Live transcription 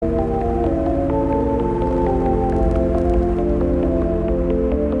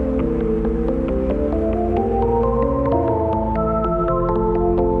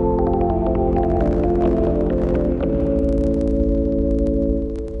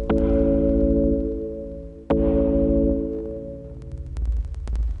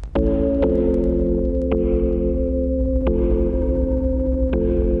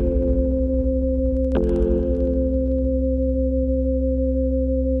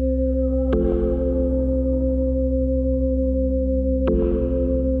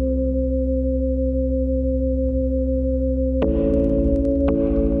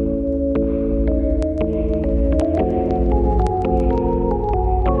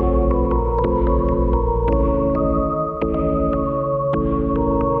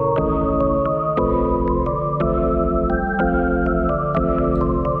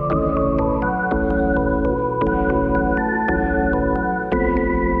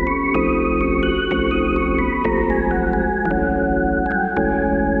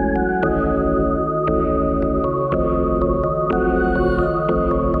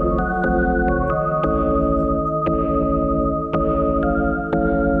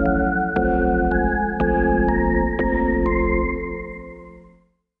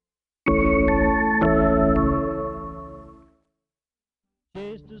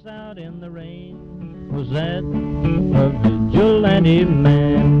vigilante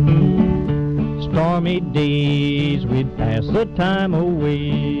man. Stormy days we'd pass the time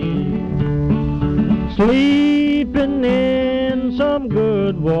away, sleeping in some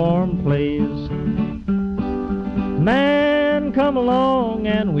good warm place. Man come along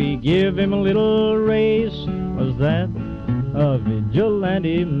and we give him a little race. Was that a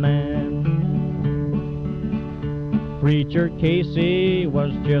vigilante man? Preacher Casey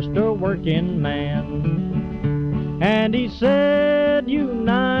was just a working man, and he said,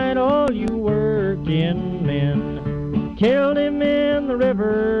 unite all you working men. Killed him in the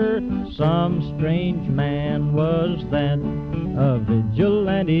river, some strange man. Was that a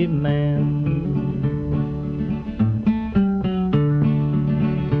vigilante man?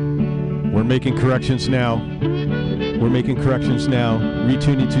 We're making corrections now. We're making corrections now.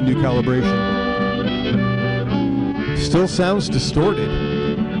 Retuning to new calibration. Still sounds distorted.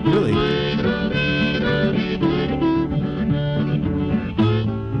 Really.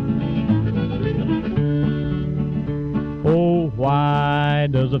 Oh, why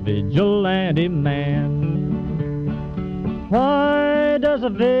does a vigilante man, why does a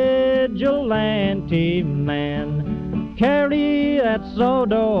vigilante man carry that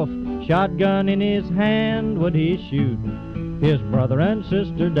sawed-off shotgun in his hand? Would he shoot his brother and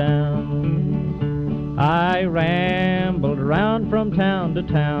sister down? I rambled around from town to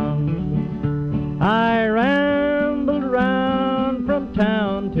town. I rambled around from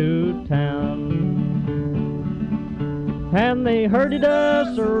town to town, and they herded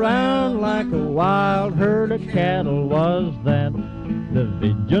us around like a wild herd of cattle. Was that the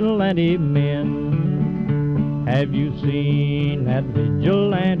vigilante men? Have you seen that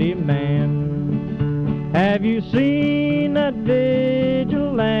vigilante man? Have you seen that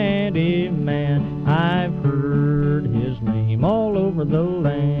vigilante man? I've heard his name all over the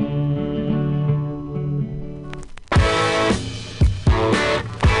land.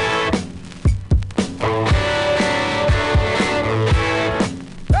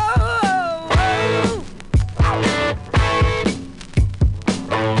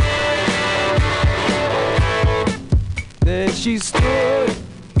 She stood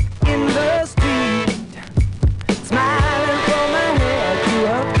in the street, smiling from her head to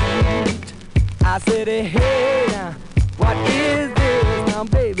her feet. I said, hey, now, what is this? Now,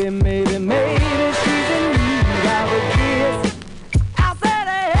 baby, maybe she's in need of a kiss. I said,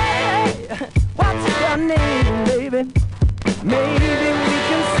 hey, what's your name, baby? Maybe we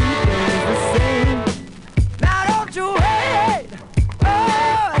can see things the same. Now, don't you wait, oh,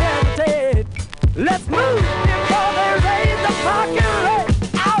 hesitate. Let's move before they raise the parking rate.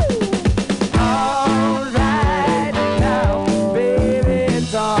 Ow! All right now, baby,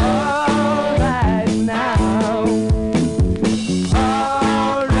 it's all right now.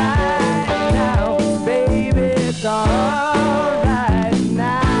 All right now, baby, it's all right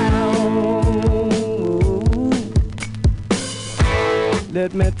now.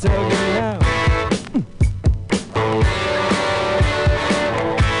 Let me tell you now.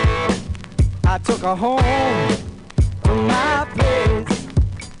 I took her home to my place,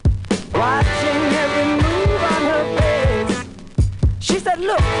 watching every move on her face. She said,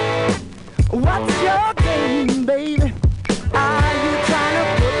 look, what's your game, baby? Are you trying to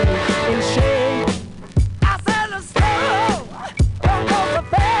put me in shade? I said, let's slow, don't go so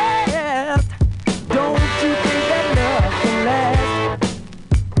fast. Don't you think that love can last?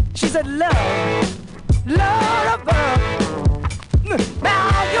 She said, love, love above. Now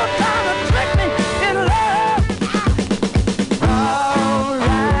you're trying to trick me in love. All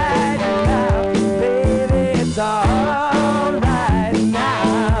right now, baby, it's all right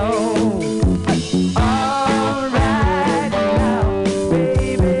now. All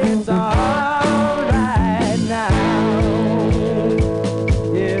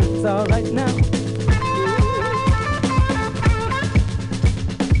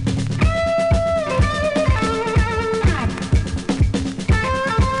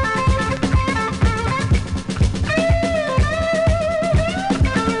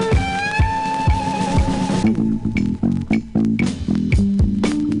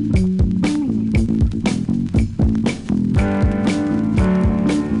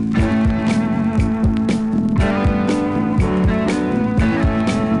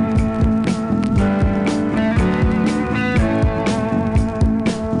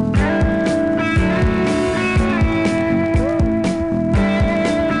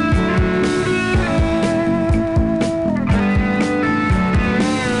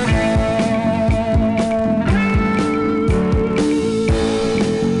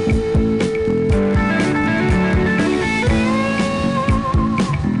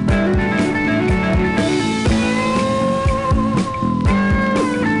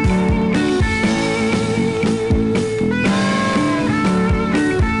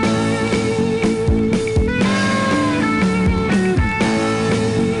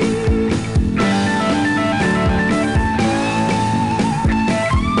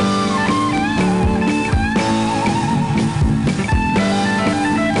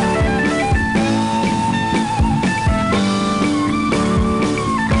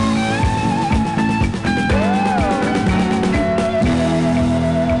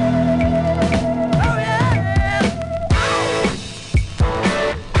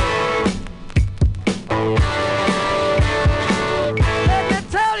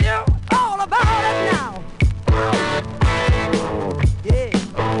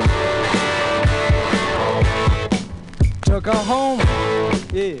took her home,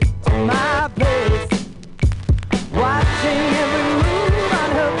 yeah, to my place, watching every move on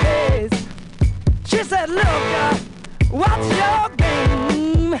her face. She said, look, what's your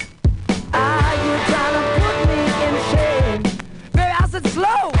game? Are you trying to put me in shame? Baby, I said,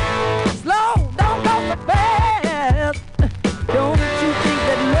 slow, don't go so fast. Don't you think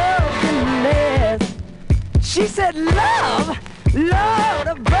that love can last? She said, love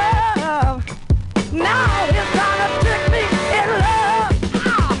above. Now it's time to trick me in love.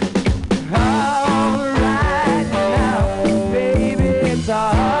 All right now, baby, it's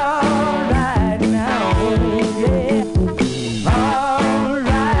all right now, yeah. All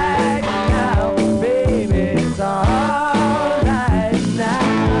right now, baby, it's all right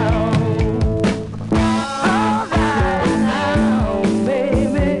now. All right now,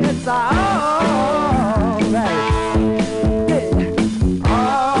 baby, it's all right.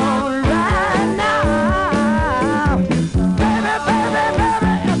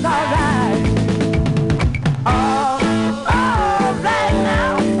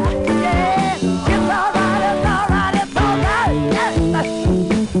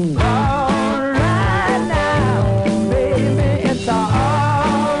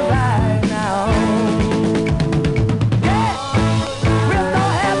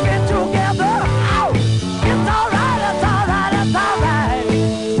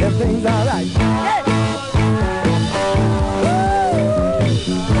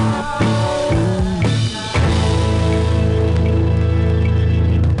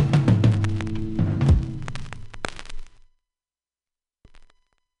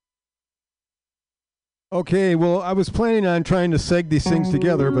 Okay, well, I was planning on trying to seg these things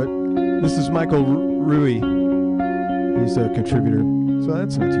together, but this is Michael Rui. He's a contributor, so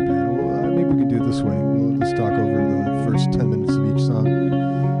that's not too bad. Well, maybe we can do it this way. We'll just talk over the first 10 minutes of each song.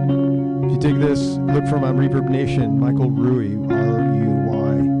 If you dig this, look for him on Reverb Nation, Michael Rui,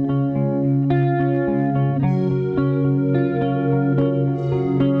 R-U-Y.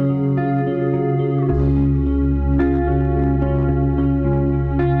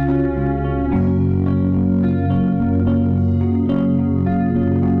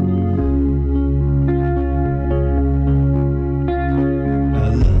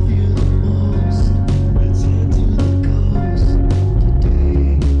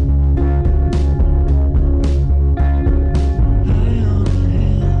 I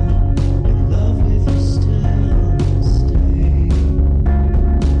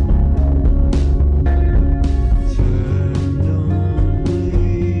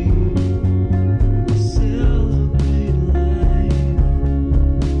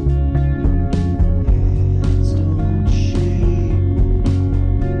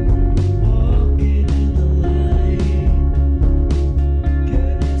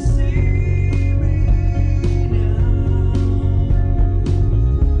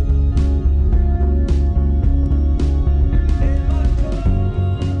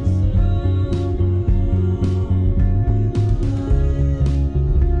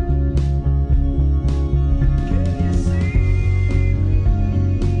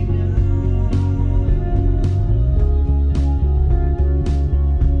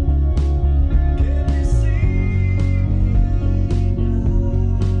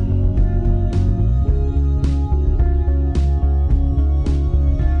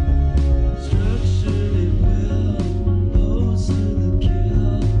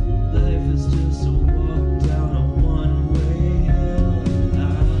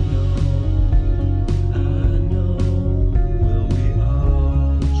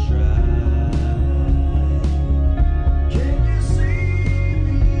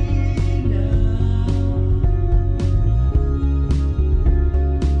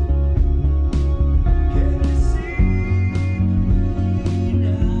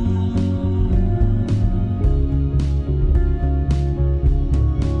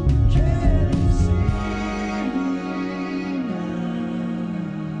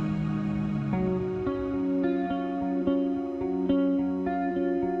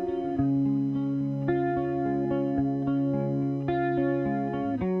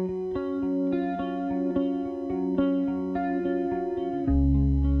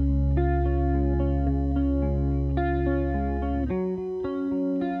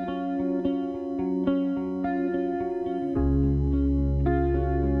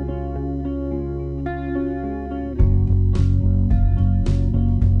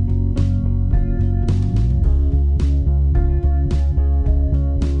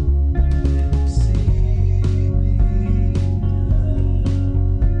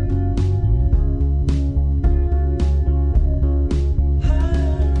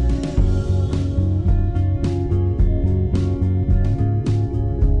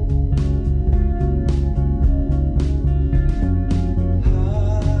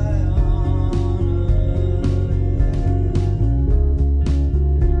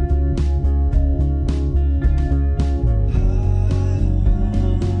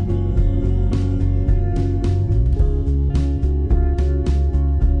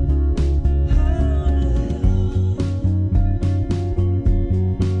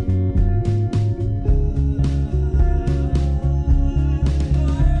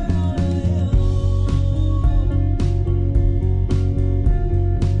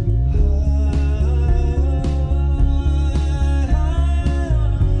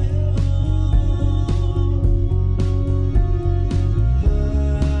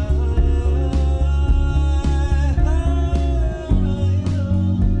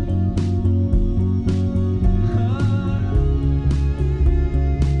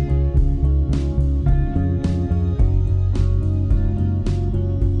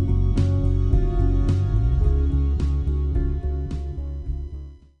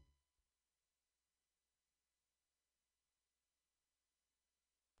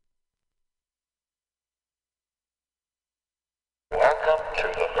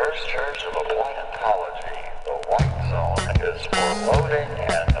usage of appliance ecology, the white zone is for loading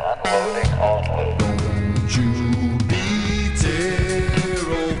and unloading on load. Don't you be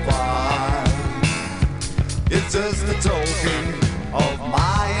terrified. It's just a token of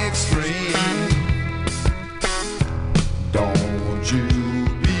my extreme. Don't you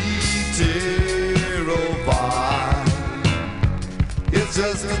be terrified. It's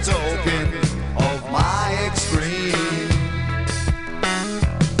just a token of my extreme.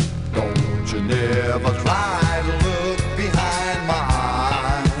 Don't you never try to look behind my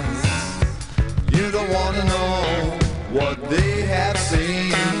eyes. You don't want to know what they have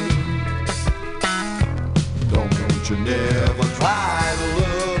seen. Don't you never try to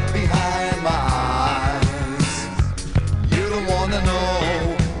look behind my eyes. You don't want to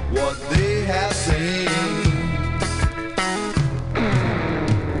know what they have seen.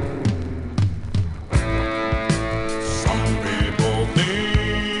 Some people think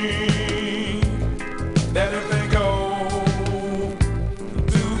that if they go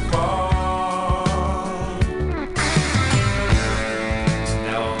too far,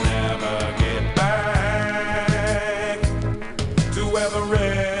 they'll never get back to where the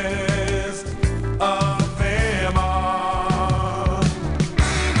rest of them are.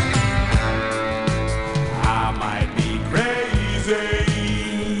 I might be crazy,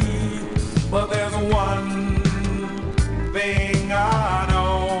 but there's one thing I know.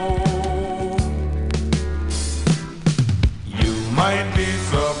 You might be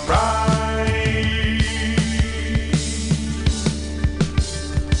surprised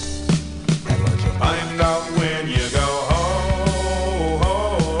at what you find out when you go home.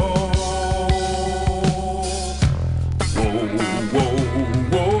 Whoa, whoa,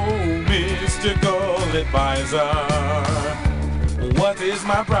 whoa, mystical advisor. What is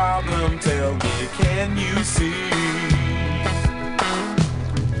my problem? Tell me, can you see?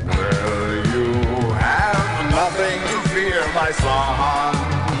 Well, you have nothing to fear, my son.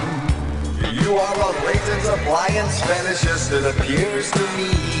 You are a latent appliance fetishist, it appears to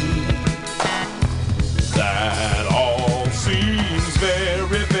me. That all seems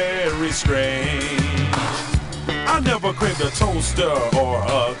very, very strange. I never craved a toaster or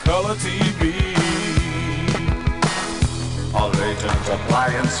a color TV. A latent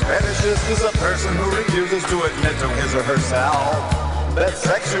appliance fetishist is a person who refuses to admit to his or herself that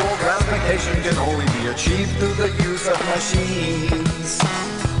sexual gratification can only be achieved through the use of machines.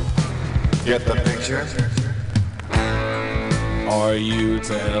 Get the picture? Are you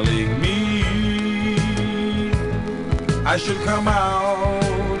telling me I should come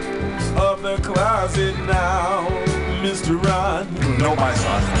out of the closet now, Mr. Ron? No, my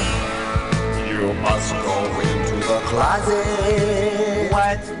son. You must go into the closet.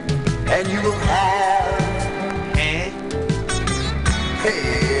 What? And you will have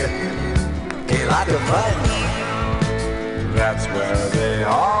a lot of fun. That's where they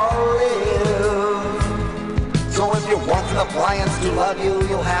all live. So if you want an appliance to love you,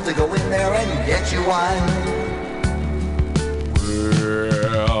 you'll have to go in there and get you one.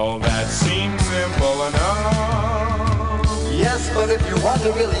 Well, that seems simple enough. Yes, but if you want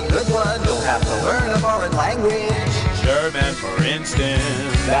a really good one, you'll have to learn a foreign language. German, for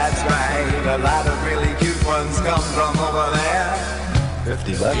instance. That's right, a lot of really cute ones come from over there.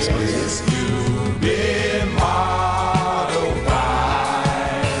 $50, please. You've been modified.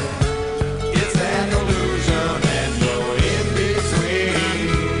 It's an illusion and you're in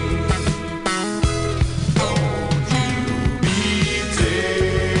between. Don't you be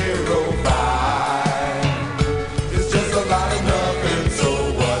terrified. It's just a lot of nothing, so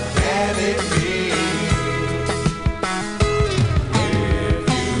what can it mean? If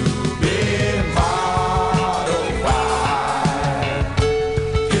you've been modified,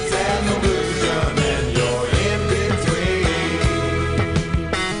 it's an illusion and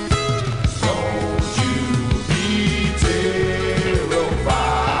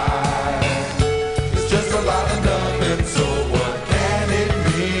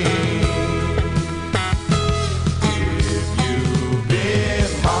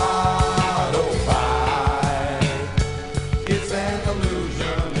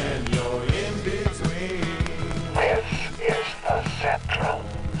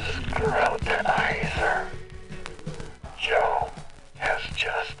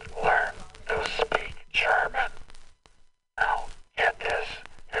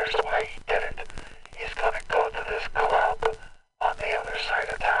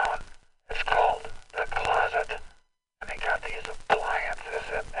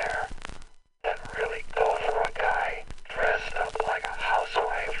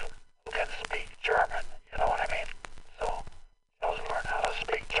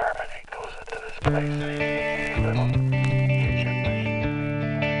This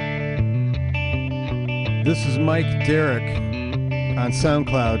is Mike Derrick on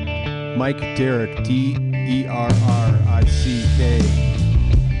SoundCloud. Mike Derrick, D-E-R-R-I-C-K.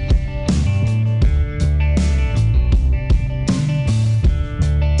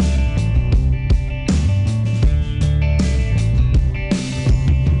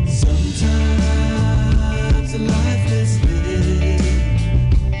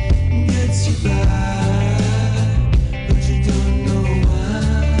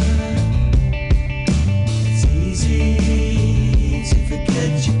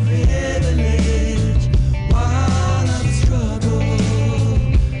 Forget your privilege while I'm struggling.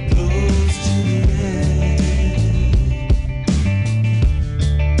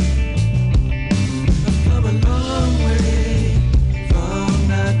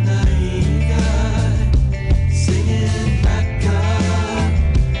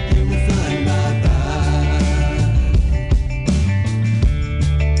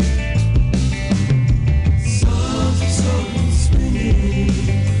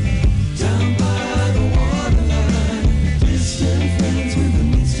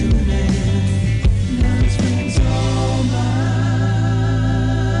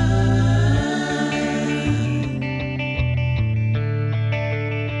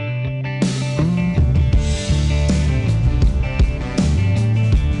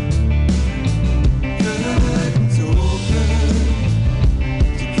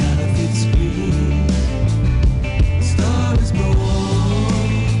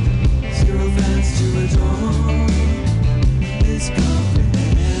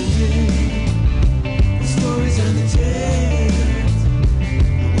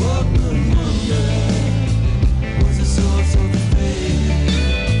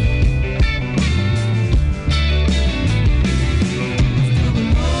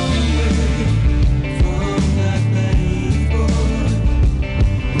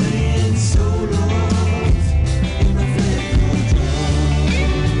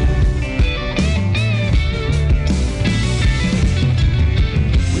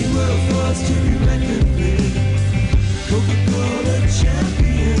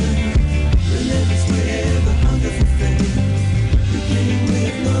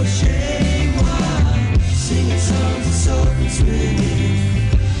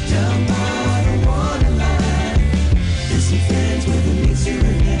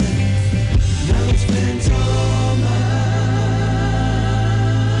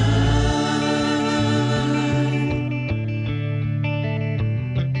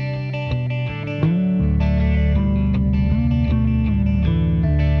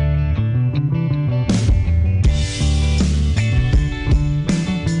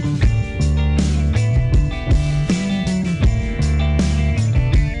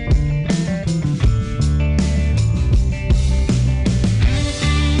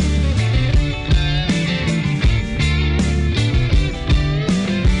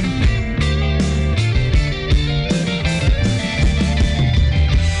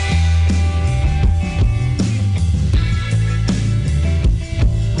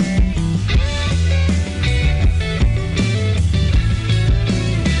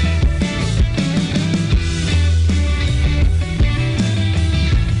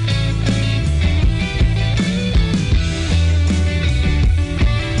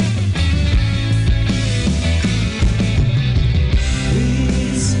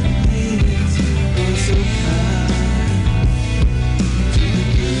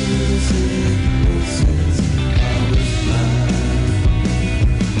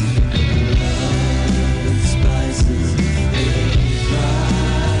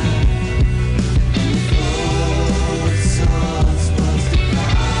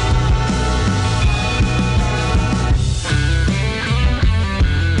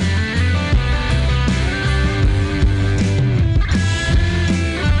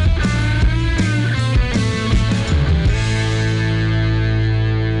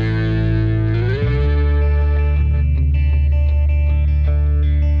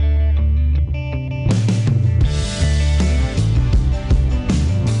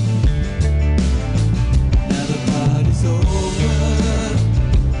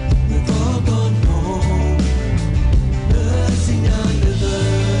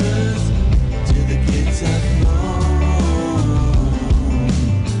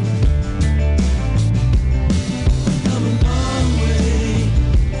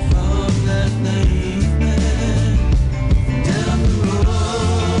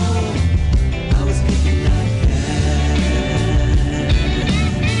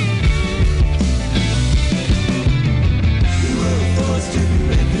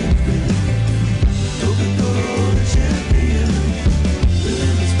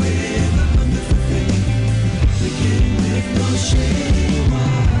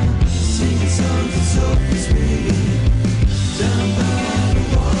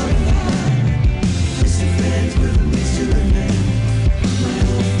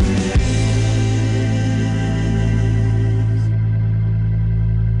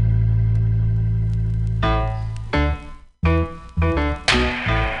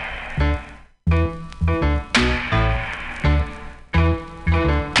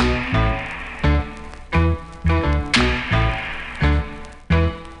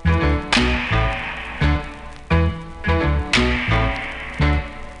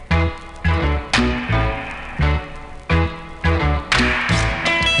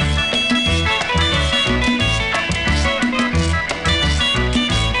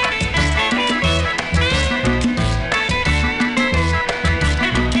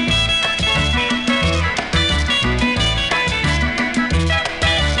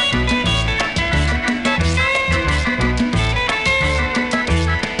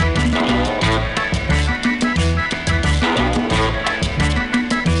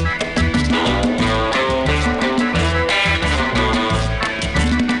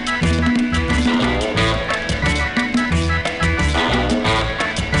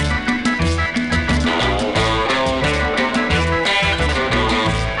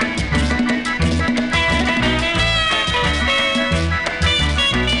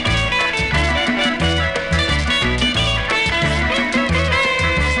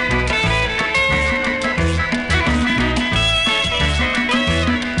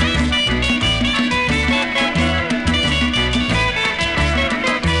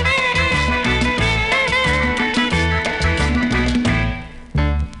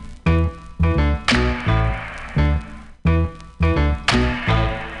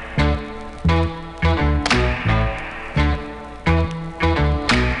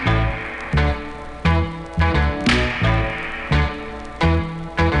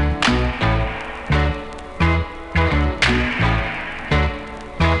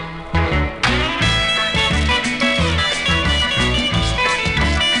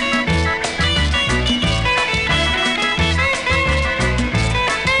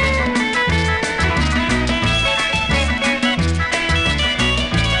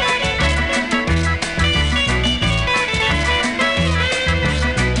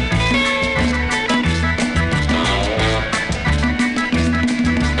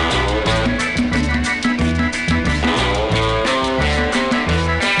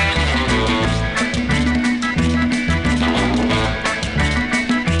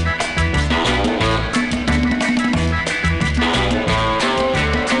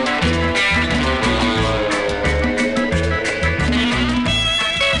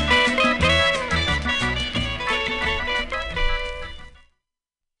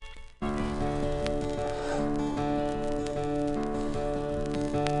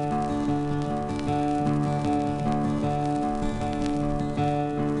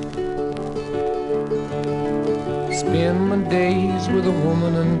 Spend my days with a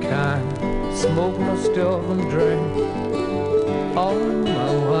woman unkind, smoke my stuff and drink all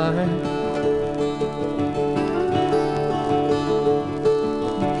my wine.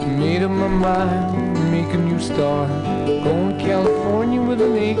 Made up my mind, make a new start, going to California with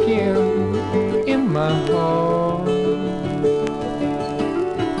an aching in my heart.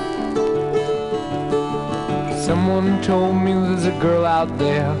 Someone told me there's a girl out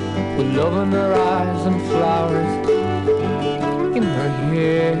there with love in her eyes and flowers in her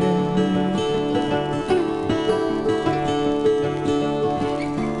hair.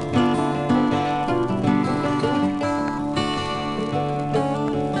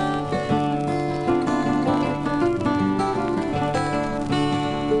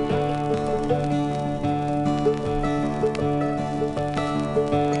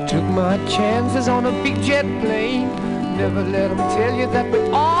 Took my chances on a big jet plane. Never let them tell you that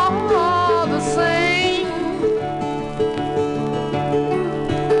we're all the same.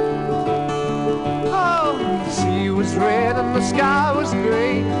 Oh, the sea was red and the sky was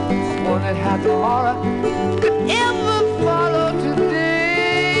gray. I wondered how tomorrow could ever follow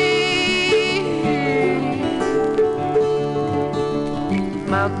today.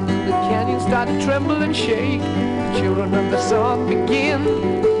 Mountains in the canyon start to tremble and shake. The children of the sun begin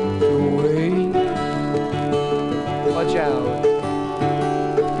to wake. Watch out.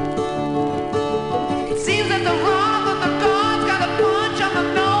 It seems that the wrong of the gods got a punch on the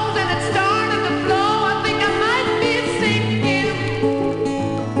nose and it's starting to flow. I think I might be sinking.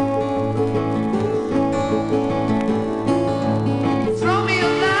 Throw me a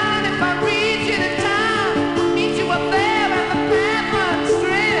line if I reach it in time. I'll meet you up there and the path runs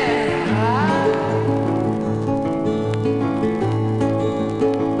straight.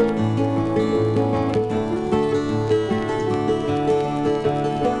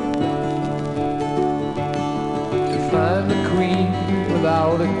 Find a queen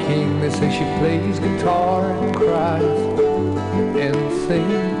without a king. They say she plays guitar and cries and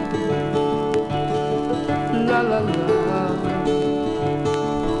sings. La la la.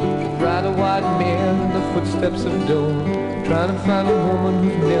 Ride a white mare in the footsteps of dawn, trying to find a woman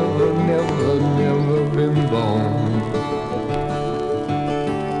who's never, never, never been born.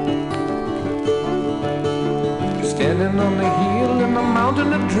 Standing on the hill in the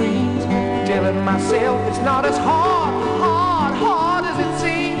mountain of dreams, telling myself it's not as hard as it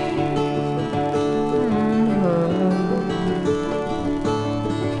seems.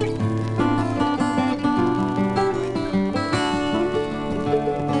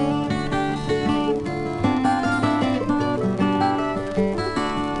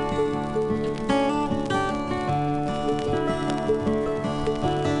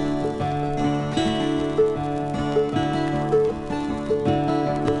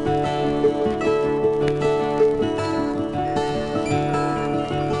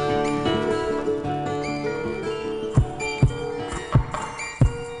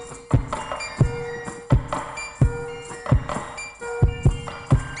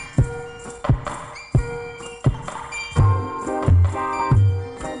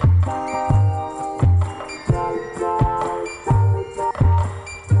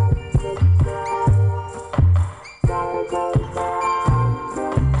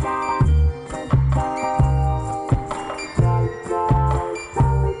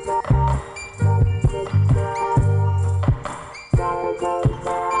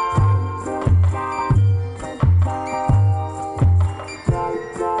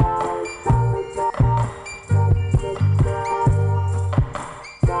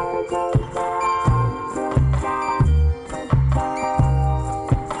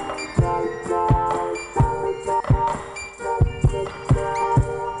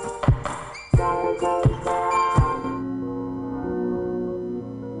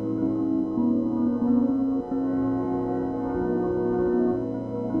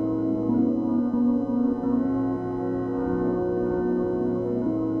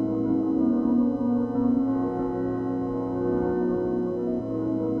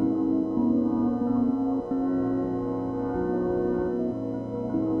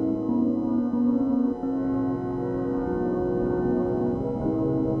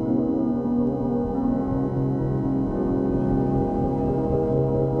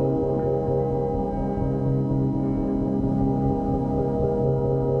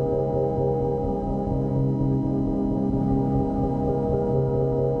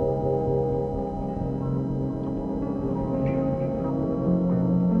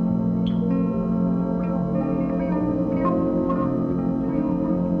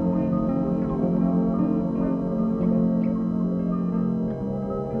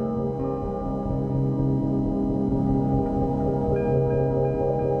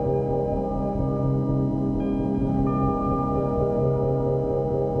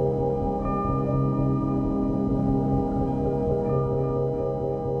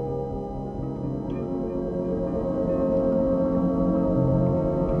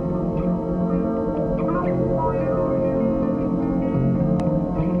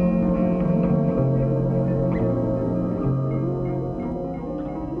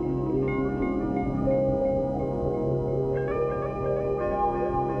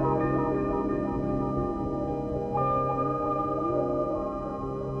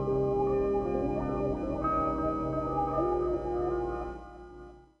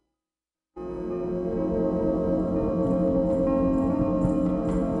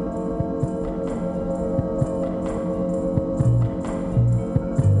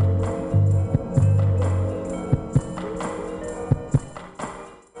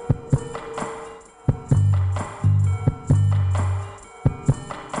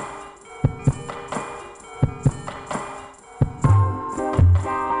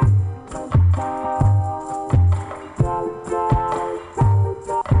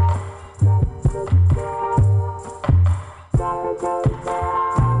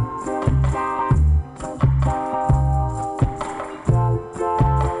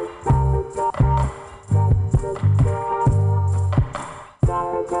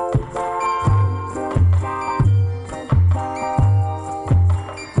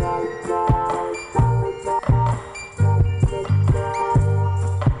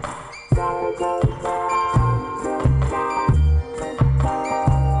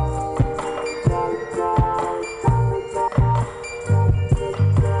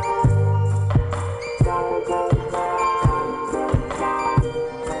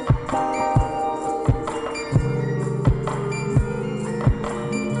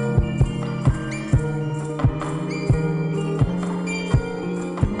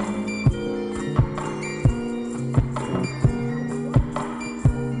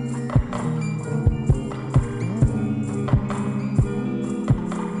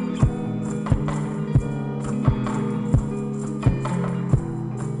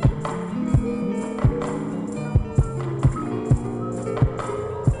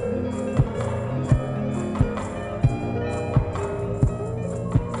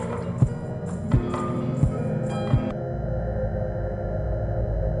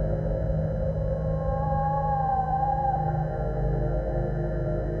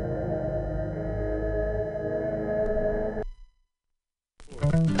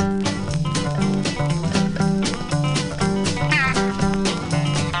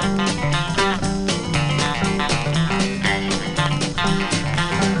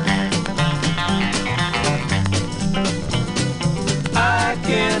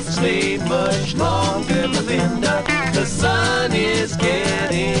 much longer, Melinda. The sun is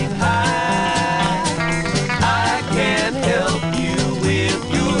getting high. I can't help you with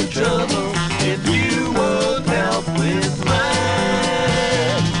your trouble if you won't help with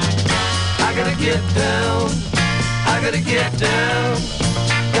mine. I gotta get down, I gotta get down,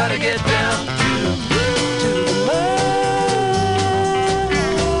 gotta get down to the mine.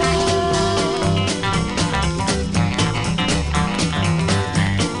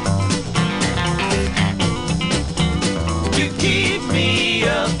 You keep me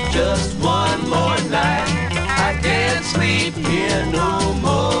up just one more night, I can't sleep here no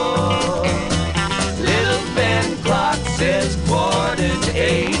more. Little Ben clock says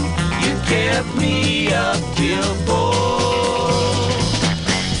 7:45. You kept me up till 4.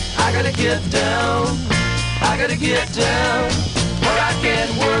 I gotta get down, I gotta get down, or I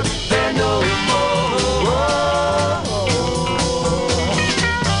can't work there no more.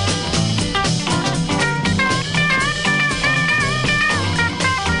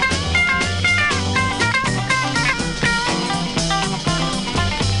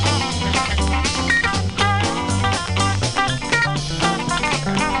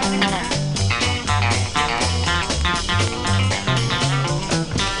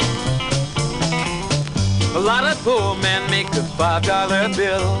 A lot of poor men make a $5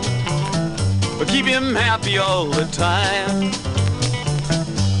 bill, but keep him happy all the time.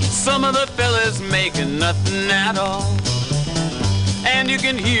 Some of the fellas making nothing at all, and you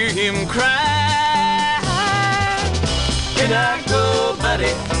can hear him cry. Can I go,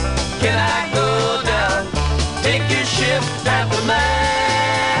 buddy? Can I go down? Take your shift after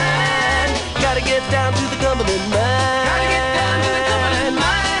mine. Gotta get down to the Cumberland mine. Gotta get down to the Cumberland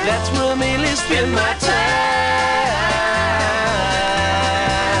mine. That's where I mainly spend my time.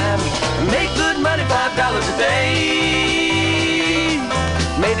 Make good money, $5 a day.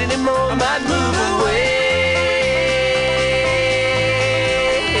 Made any more, I might move away.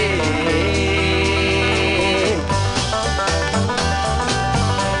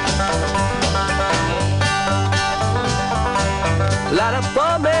 A lot of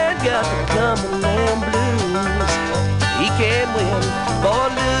poor men got the Cumberland blues. He can't win for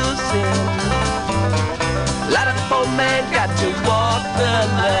losing. A lot of poor men got to walk the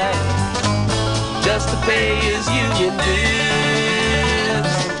night just to pay his union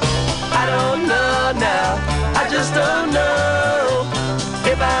dues. I don't know now, I just don't know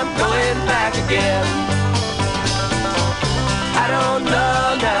if I'm going back again. I don't know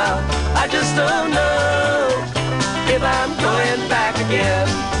now, I just don't know if I'm going back again.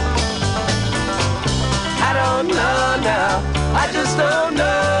 I don't know now, I just don't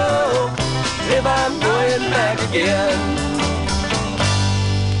know if I'm going back again.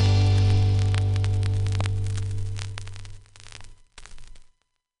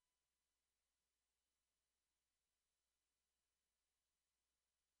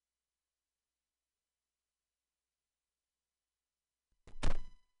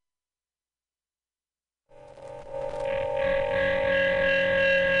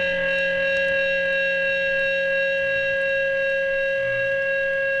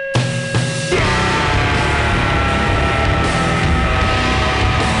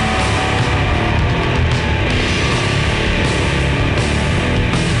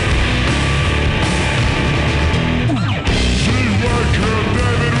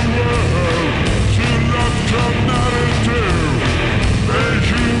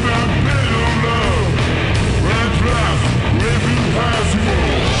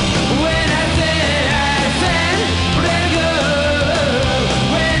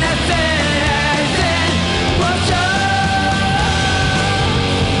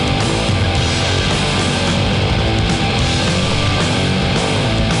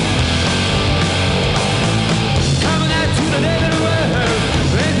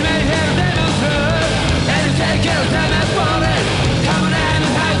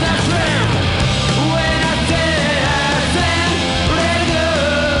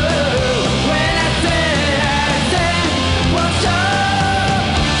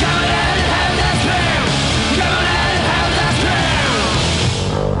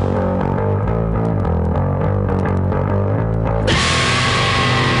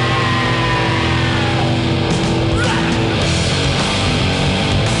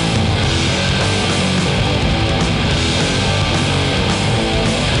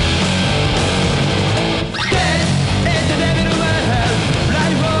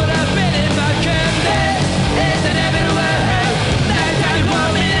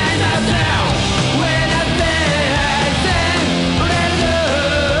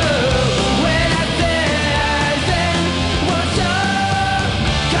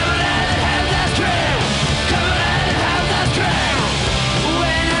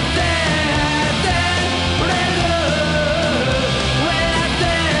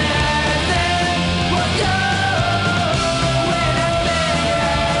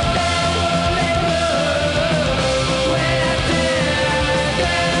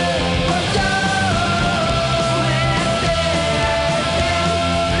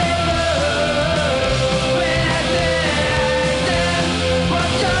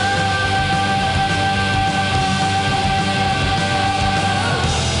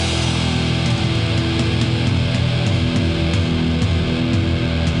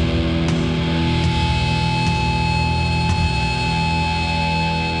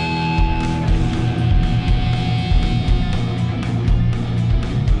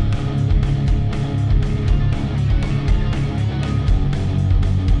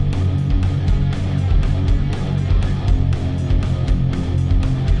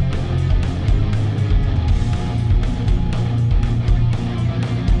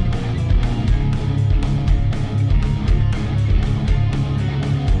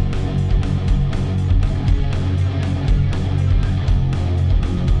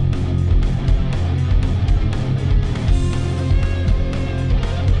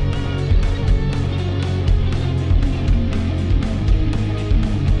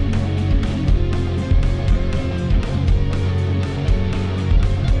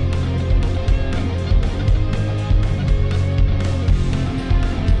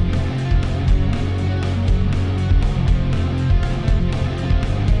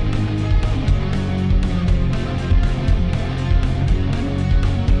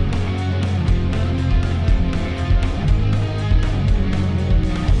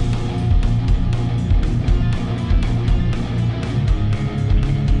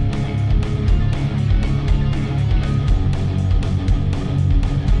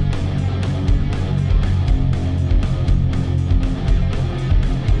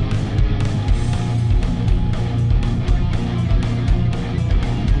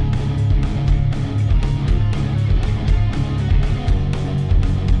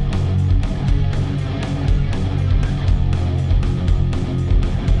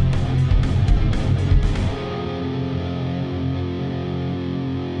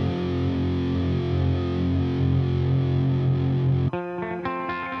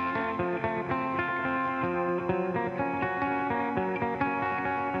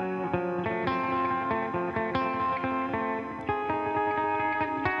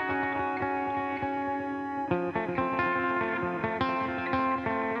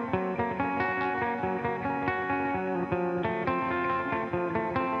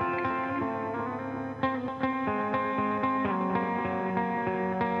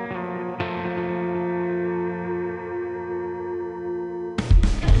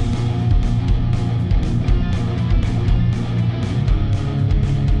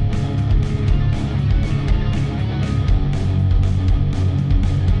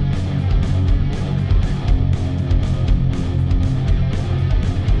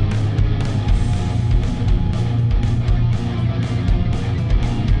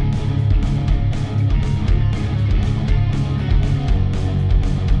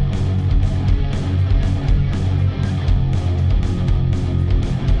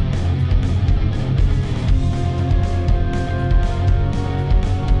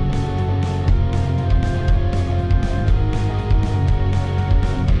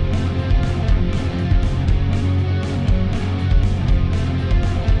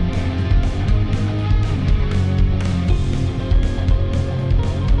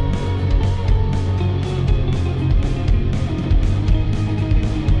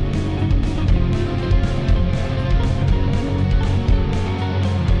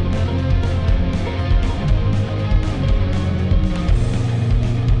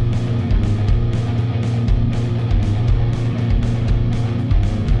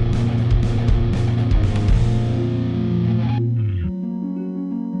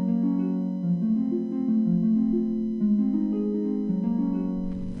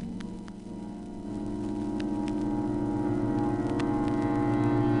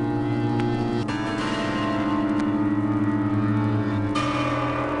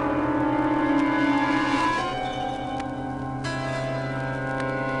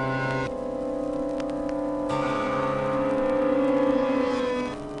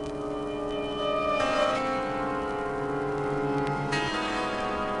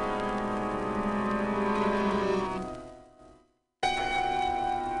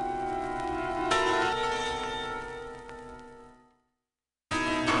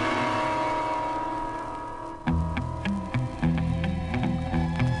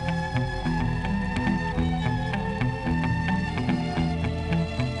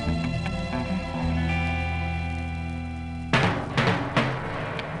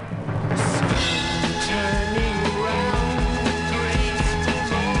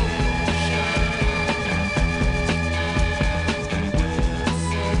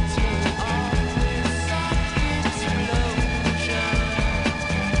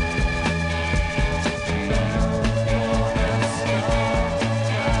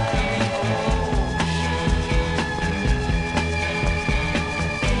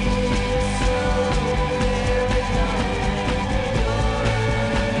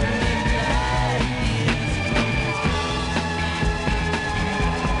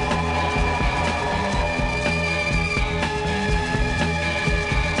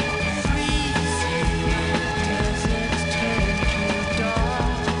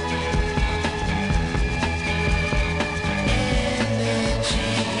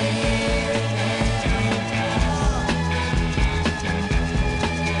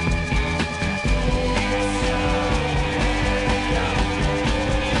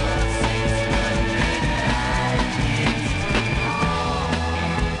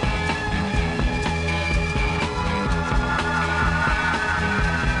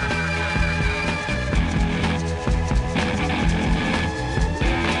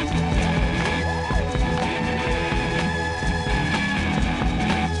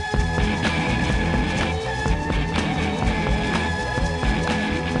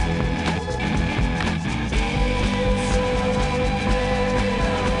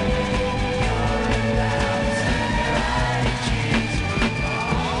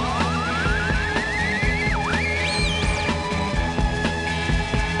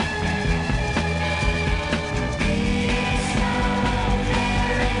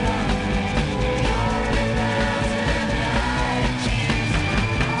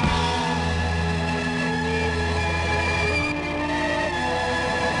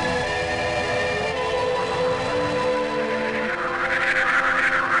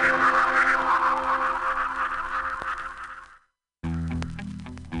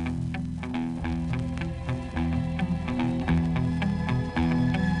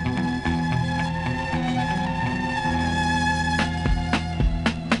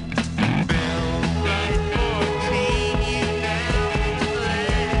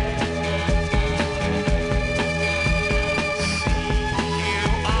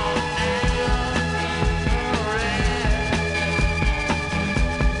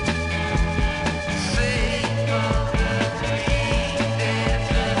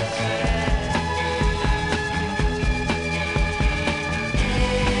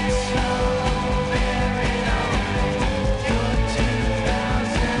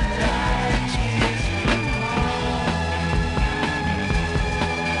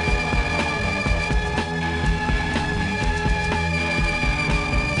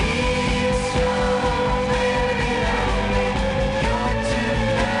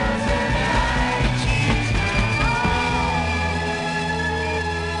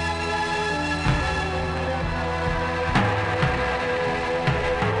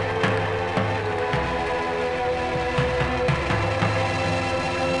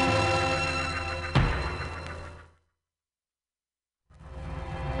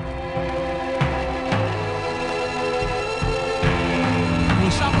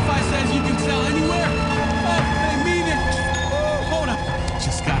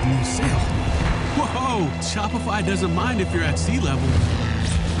 Whoa, Shopify doesn't mind if you're at sea level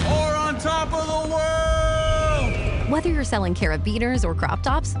or on top of the world. Whether you're selling carabiners or crop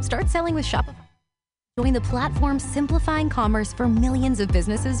tops, start selling with Shopify. Join the platform simplifying commerce for millions of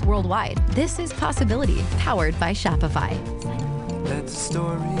businesses worldwide. This is Possibility, powered by Shopify. That's the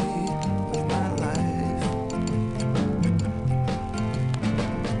story of my life.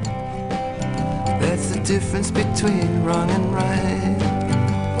 That's the difference between wrong and right.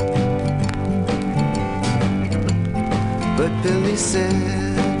 But Billy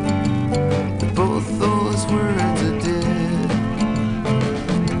said that both those words are dead.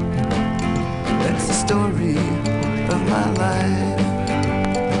 That's the story of my life.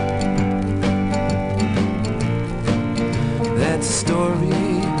 That's the story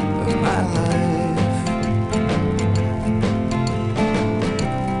of my life.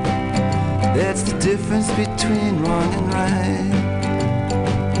 That's the difference between wrong and right.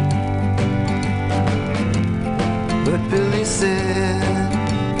 But Billy said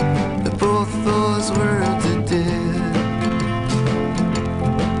that both those words are dead.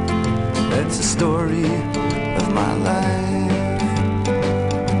 That's the story of my life.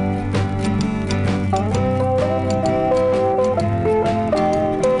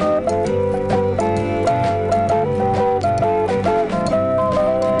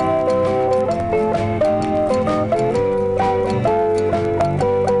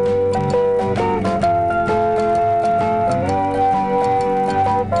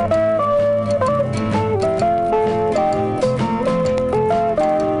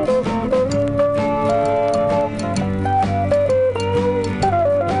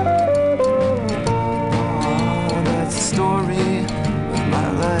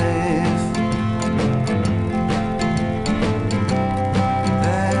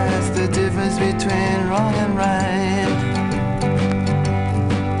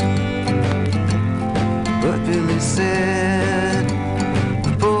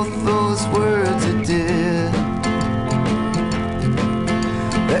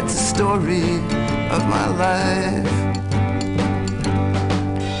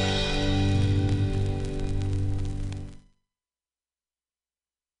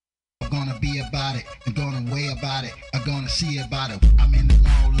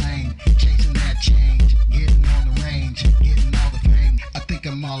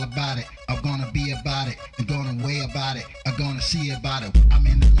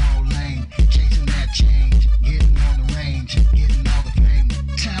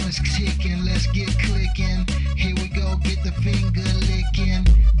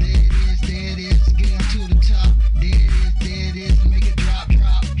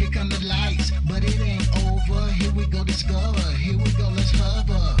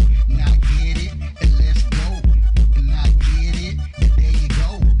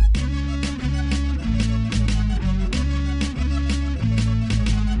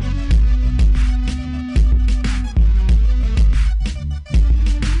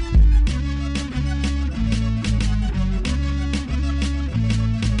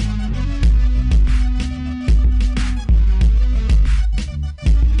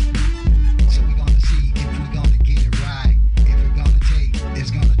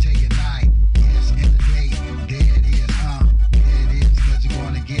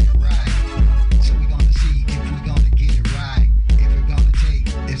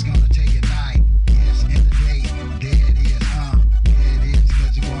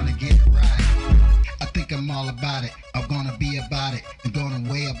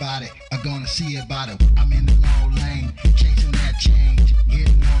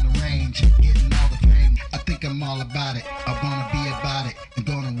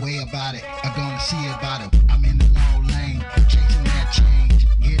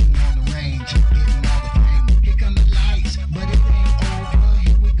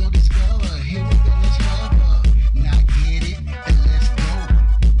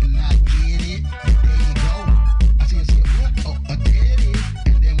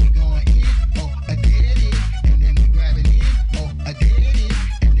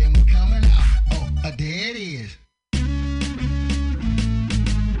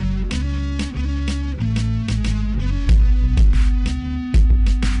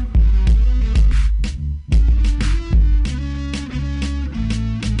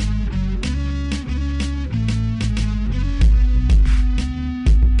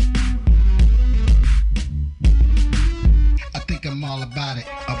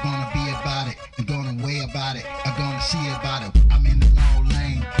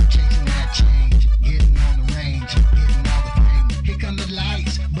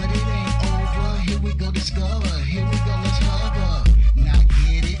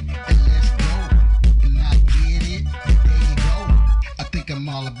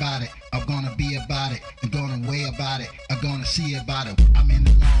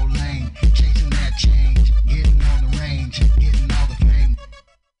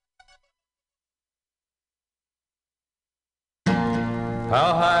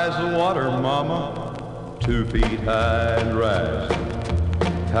 How high is the water, mama? 2 feet high and rising.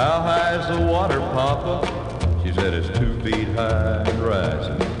 How high is the water, papa? She said it's 2 feet high and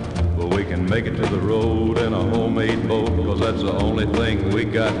rising. Well, we can make it to the road in a homemade boat, 'cause that's the only thing we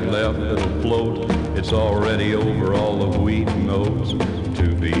got left that'll float. It's already over all the wheat and oats,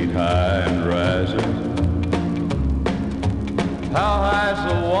 2 feet high and rising. How high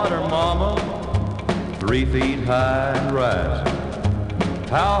is the water, mama? 3 feet high and rising.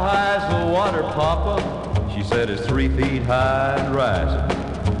 How high is the water, papa? She said it's 3 feet high and rising.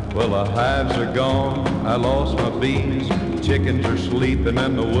 Well, the hives are gone, I lost my bees. Chickens are sleeping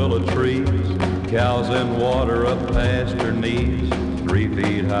in the willow trees. Cows in water up past her knees, 3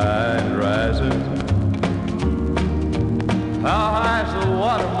 feet high and rising. How high is the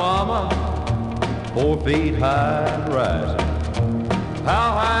water, mama? 4 feet high and rising. How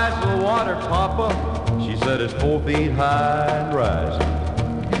high is the water, papa? She said it's 4 feet high and rising.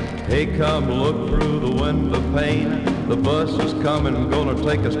 Hey, come look through the window pane. The bus is coming, gonna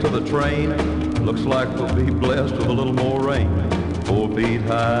take us to the train. Looks like we'll be blessed with a little more rain. 4 feet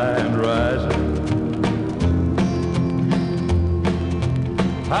high and rising.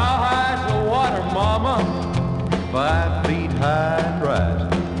 How high is the water, mama? 5 feet high and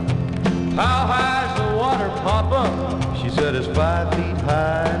rising. How high is the water, papa? She said it's 5 feet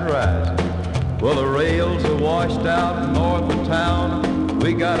high and rising. Well, the rails are washed out north of town.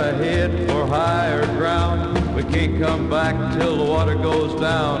 We gotta head for higher ground. We can't come back till the water goes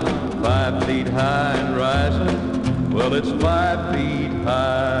down. 5 feet high and rising. Well, it's 5 feet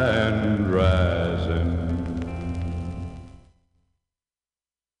high and rising.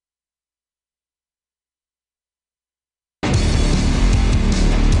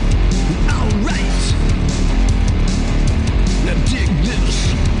 All right. Now dig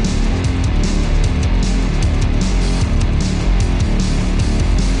this.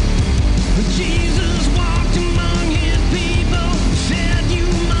 Jesus walked among his people, said you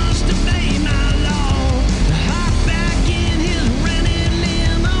must obey my law. Hop back in his rented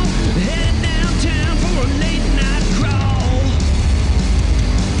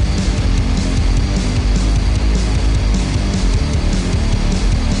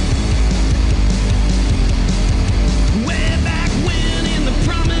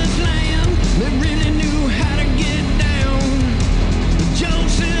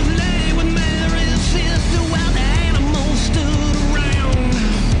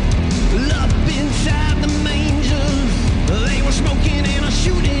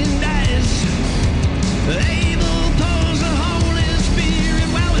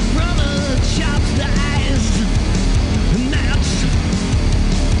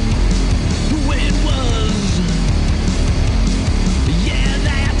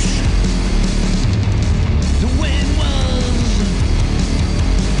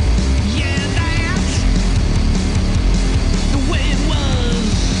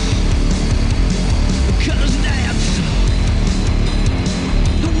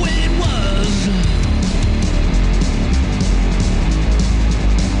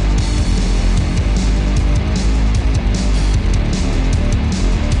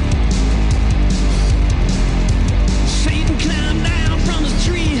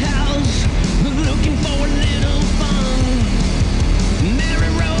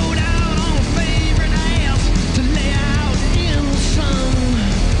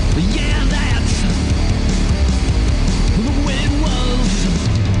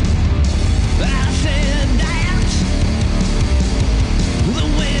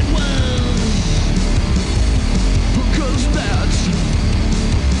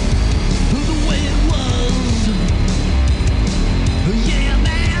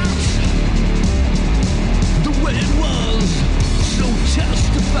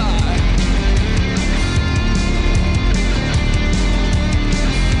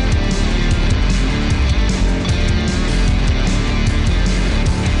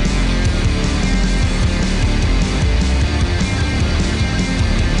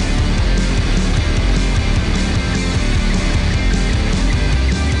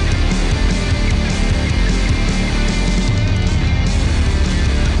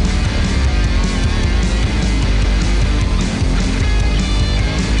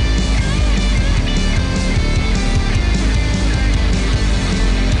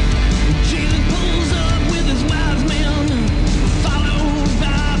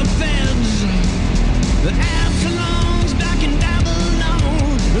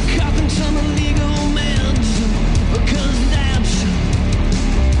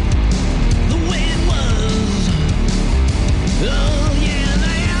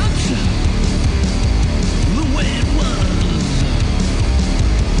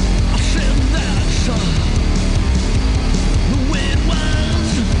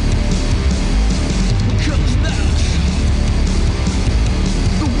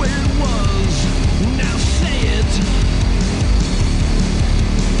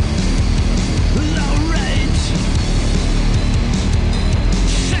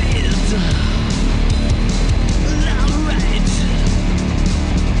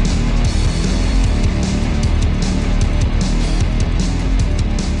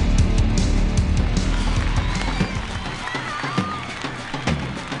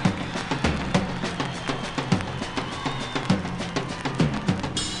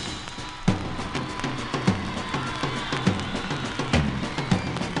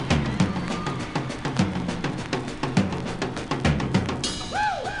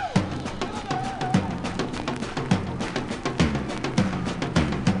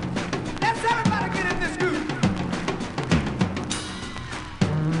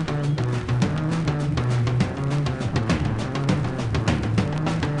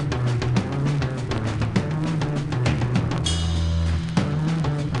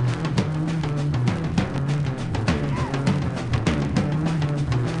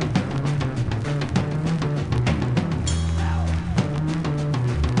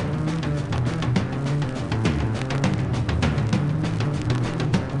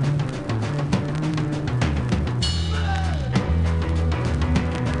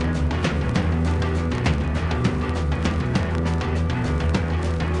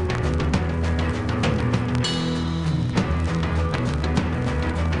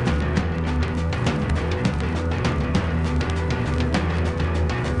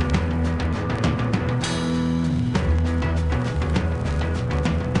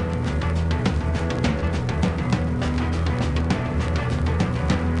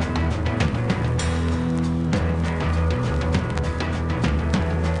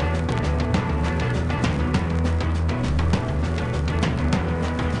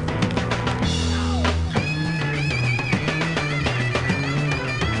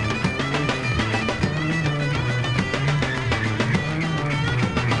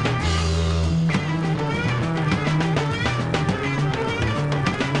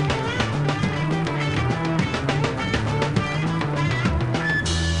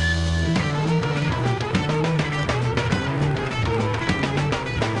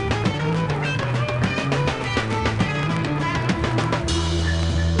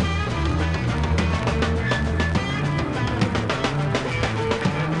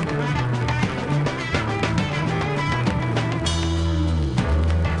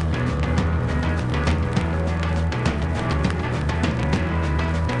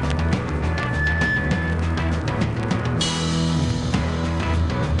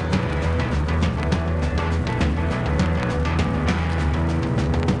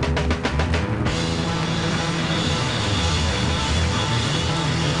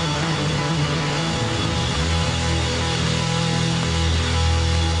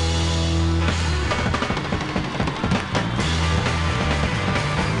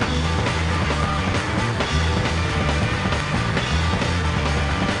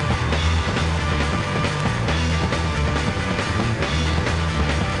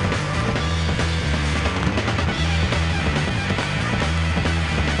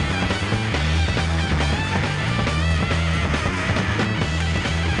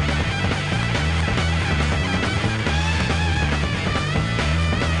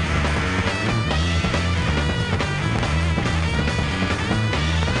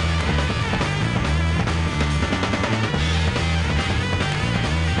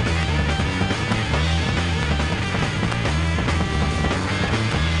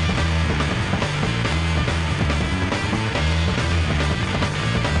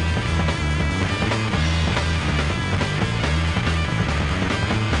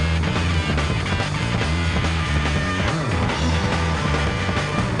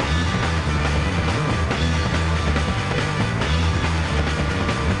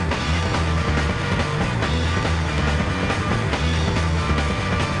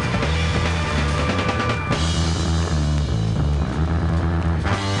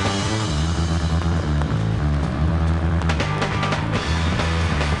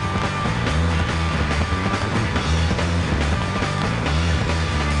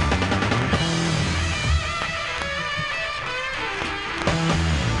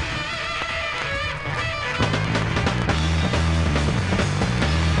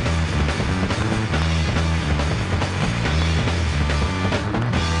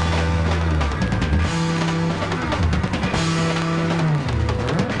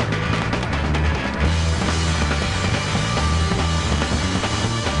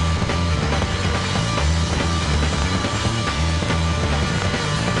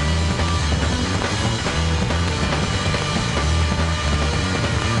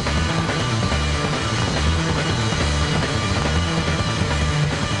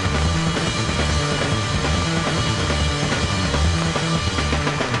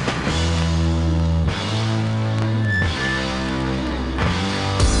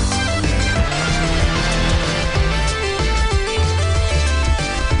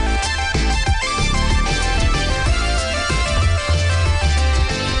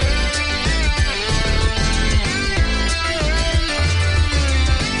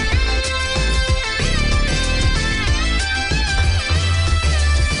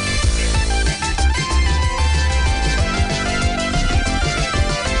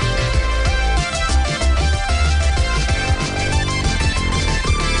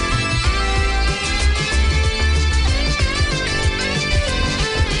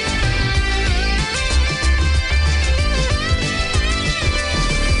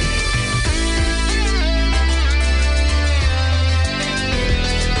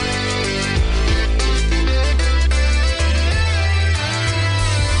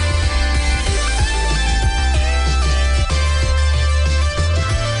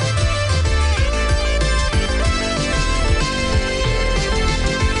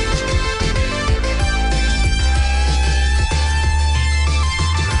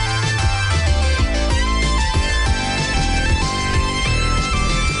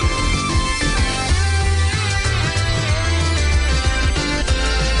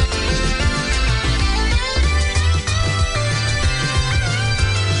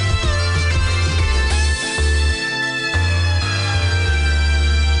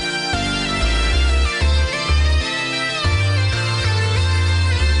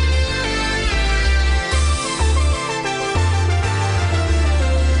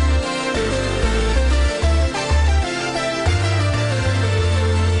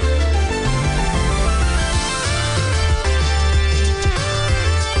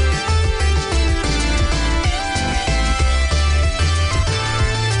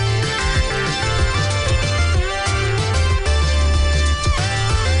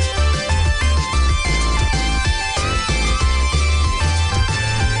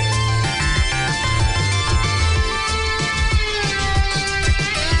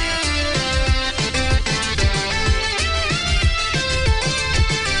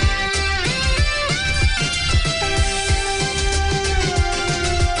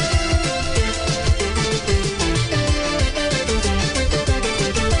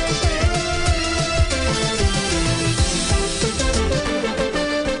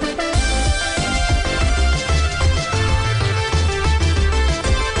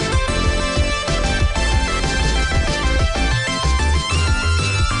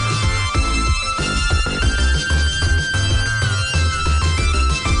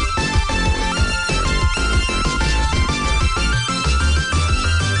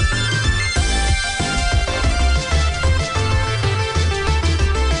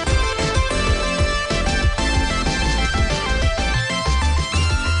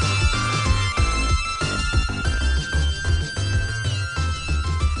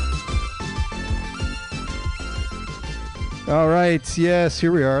All right, yes,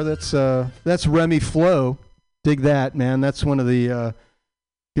 here we are. That's Remy Flo. Dig that, man. That's one of the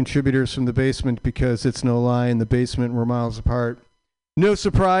contributors from the basement, because it's no lie. In the basement, we're miles apart. No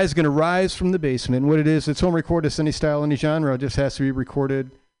surprise, going to rise from the basement. And what it is, it's home recorded, any style, any genre. It just has to be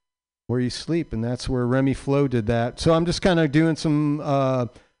recorded where you sleep, and that's where Remy Flo did that. So I'm just kind of doing some of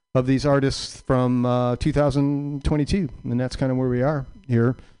these artists from 2022, and that's kind of where we are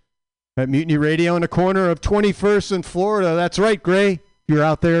here at Mutiny Radio in the corner of 21st and Florida. That's right, Gray. If you're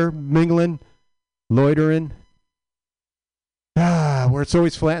out there mingling, loitering, where it's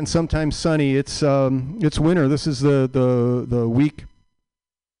always flat and sometimes sunny. It's winter. This is the week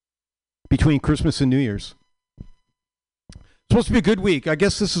between Christmas and New Year's. Supposed to be a good week. I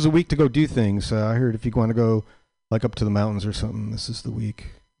guess this is a week to go do things. I heard if you want to go like up to the mountains or something, this is the week.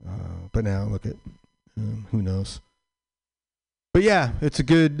 But now look at who knows. But yeah, it's a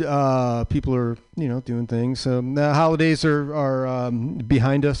good. People are doing things. The holidays are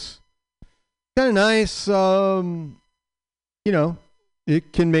behind us. Kind of nice.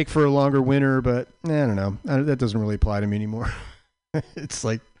 It can make for a longer winter, but I don't know. That doesn't really apply to me anymore. It's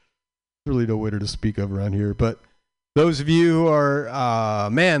like really no winter to speak of around here. But those of you who are,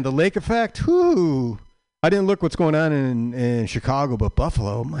 the lake effect, whoo. I didn't look what's going on in Chicago, but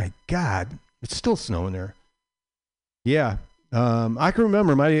Buffalo, my God, it's still snowing there. Yeah. I can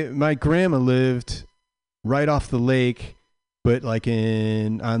remember my grandma lived right off the lake, but like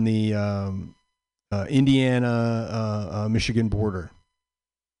on the Indiana, Michigan border.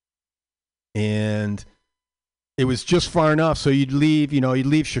 And it was just far enough so you'd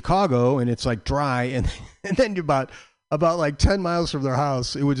leave Chicago and it's like dry, and then about like 10 miles from their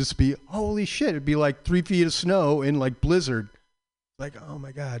house, it would just be, holy shit, it'd be like 3 feet of snow in like blizzard. Like, oh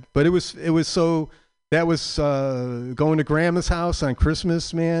my God. But it was so, that was going to grandma's house on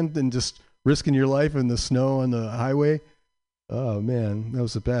Christmas, man, and just risking your life in the snow on the highway. Oh man, that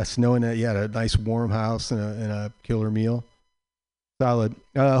was the best. Knowing that you had a nice warm house and a killer meal. Solid.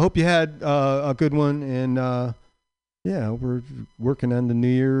 Hope you had a good one, and we're working on the new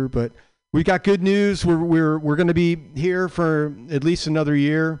year, but we got good news. We're going to be here for at least another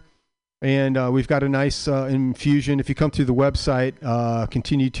year, and we've got a nice infusion. If you come through the website,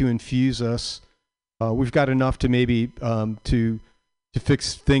 continue to infuse us. We've got enough to maybe to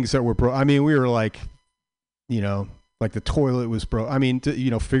fix things that were broke. I mean, we were like, like the toilet was broke. I mean,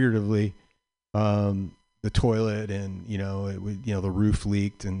 figuratively, the toilet, and the roof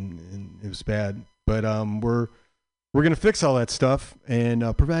leaked, and it was bad. But we're going to fix all that stuff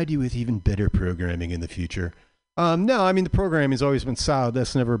and provide you with even better programming in the future. No, I mean, the programming has always been solid.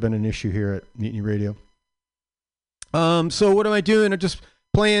 That's never been an issue here at Mutiny Radio. So what am I doing? I'm just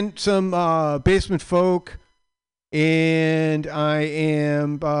playing some basement folk, and I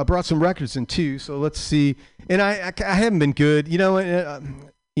am brought some records in too. So let's see. And I haven't been good.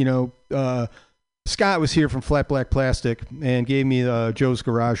 Scott was here from Flat Black Plastic and gave me Joe's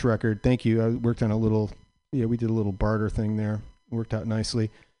Garage record. Thank you. I worked on we did a little barter thing there. It worked out nicely.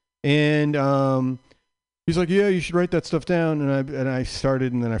 And he's like, yeah, you should write that stuff down. And I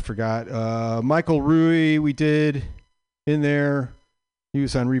started, and then I forgot. Michael Rui, we did in there. He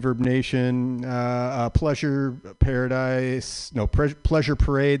was on Reverb Nation. Pleasure Paradise. No, Pleasure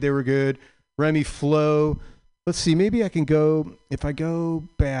Parade. They were good. Remy Flo. Let's see. Maybe I can go, if I go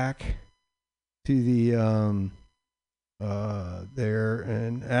back to the there,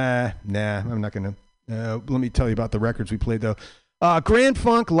 and I'm not going to. Let me tell you about the records we played, though. Grand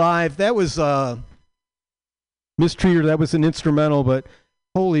Funk Live, that was Mistreater. That was an instrumental, but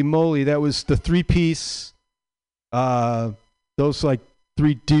holy moly, that was the three-piece, those like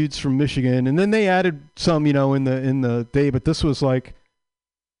three dudes from Michigan. And then they added some, in the day, but this was like,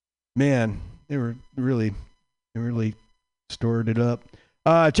 man, they really stored it up.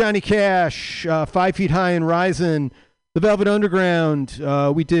 Johnny Cash, 5 Feet High and Rising. The Velvet Underground.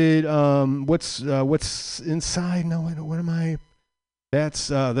 We did what's inside? No, what am I? That's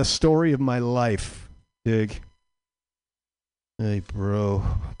The Story of My Life. Dig. Hey, bro.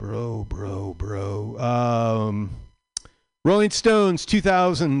 Rolling Stones,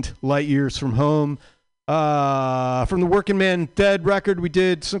 2000, Light Years from Home. From the Working Man Dead record, we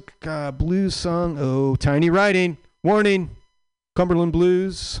did some blues song. Oh, Tiny Writing. Warning. Cumberland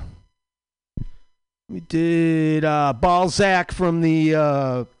Blues. We did Balzac from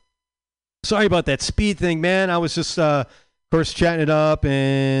the... sorry about that speed thing, man. I was just, of course, chatting it up,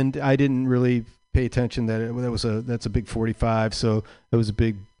 and I didn't really pay attention that that's a big 45, so that was a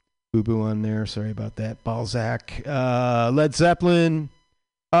big boo-boo on there. Sorry about that. Balzac. Led Zeppelin.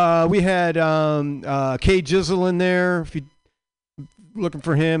 We had Kay Jizzle in there. looking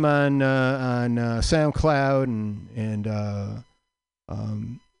for him on SoundCloud, and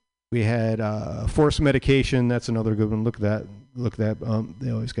we had Force Medication. That's another good one. Look at that.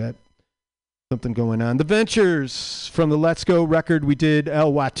 They always got something going on. The Ventures from the Let's Go record. We did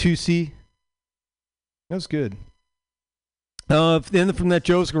El Watusi. That was good. Then from that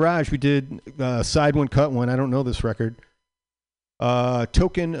Joe's Garage, we did Side One, Cut One. I don't know this record.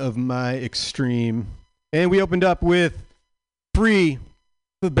 Token of My Extreme. And we opened up with Free,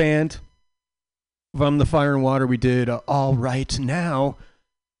 the band. From the Fire and Water, we did All Right Now.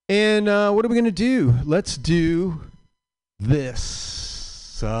 And what are we going to do? Let's do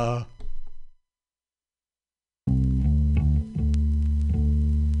this.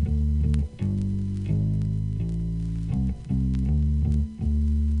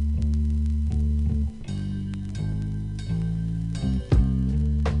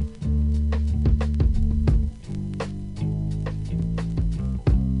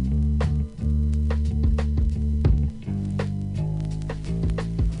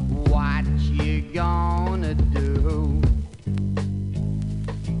 Gonna do.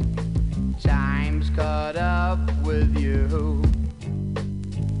 Time's caught up with you.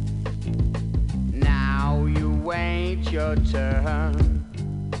 Now you wait your turn.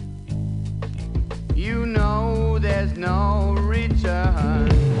 You know there's no return.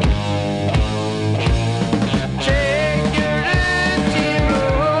 Take your empty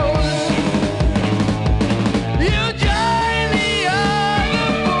roads. You join the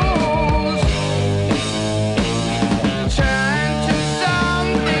other fools. Turn to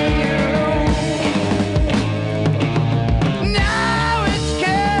something new. Now it's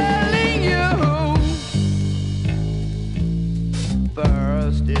killing you.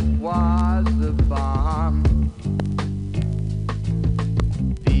 First it was the bomb.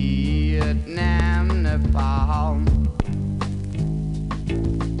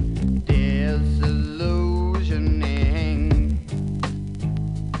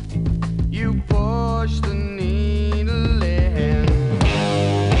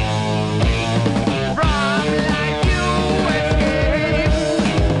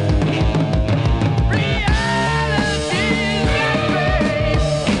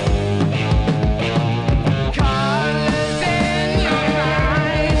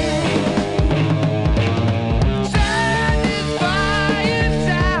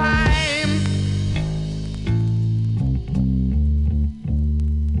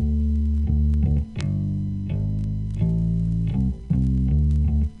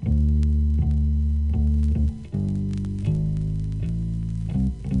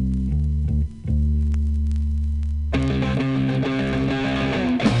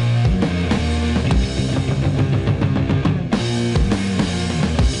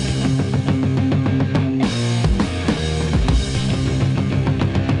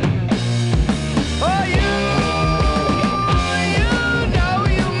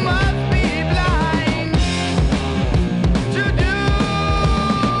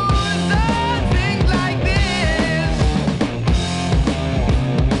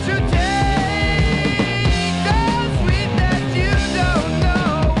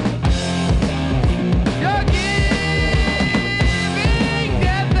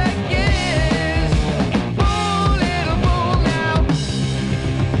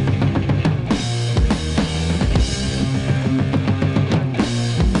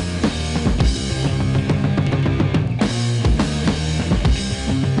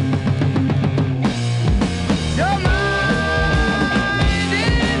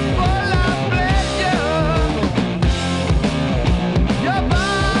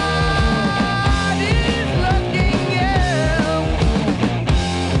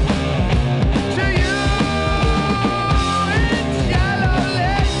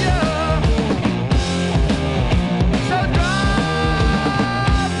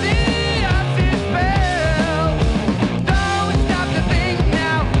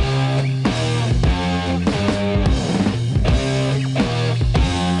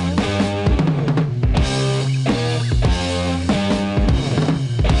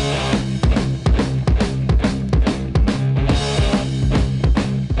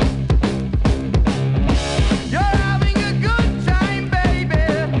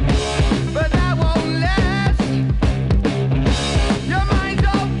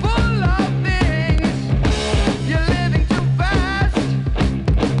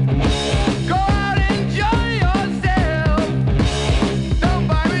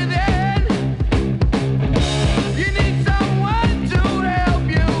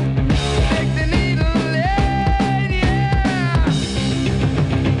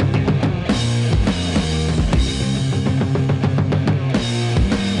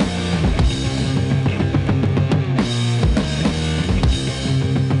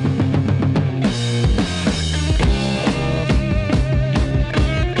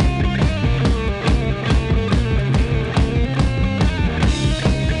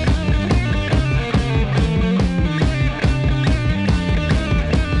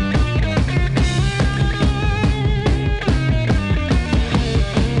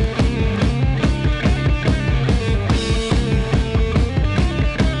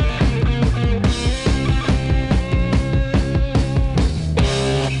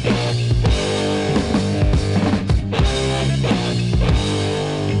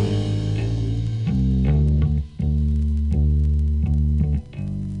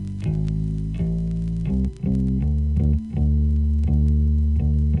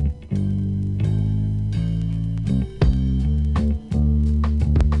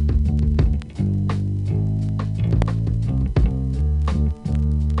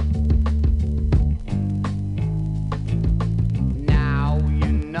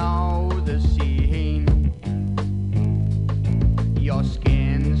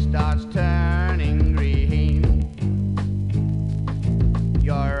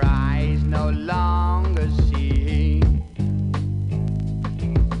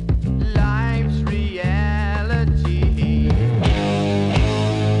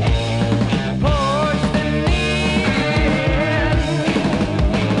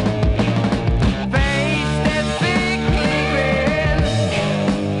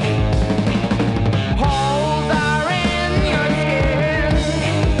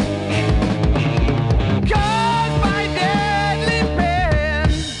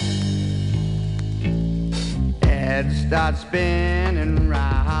 head starts spinning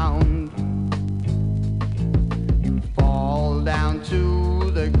round. You fall down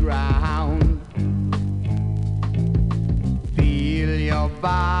to the ground. Feel your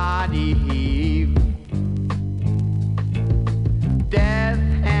body heave. Death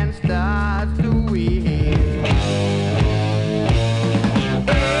hand starts to weave.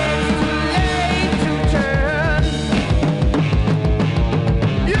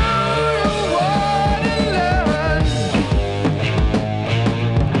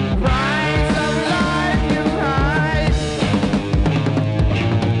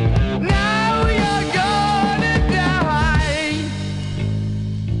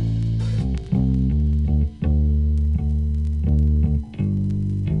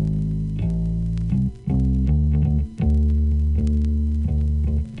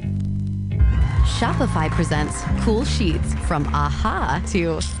 Shopify presents cool sheets from aha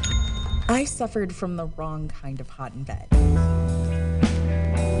to I suffered from the wrong kind of hot in bed.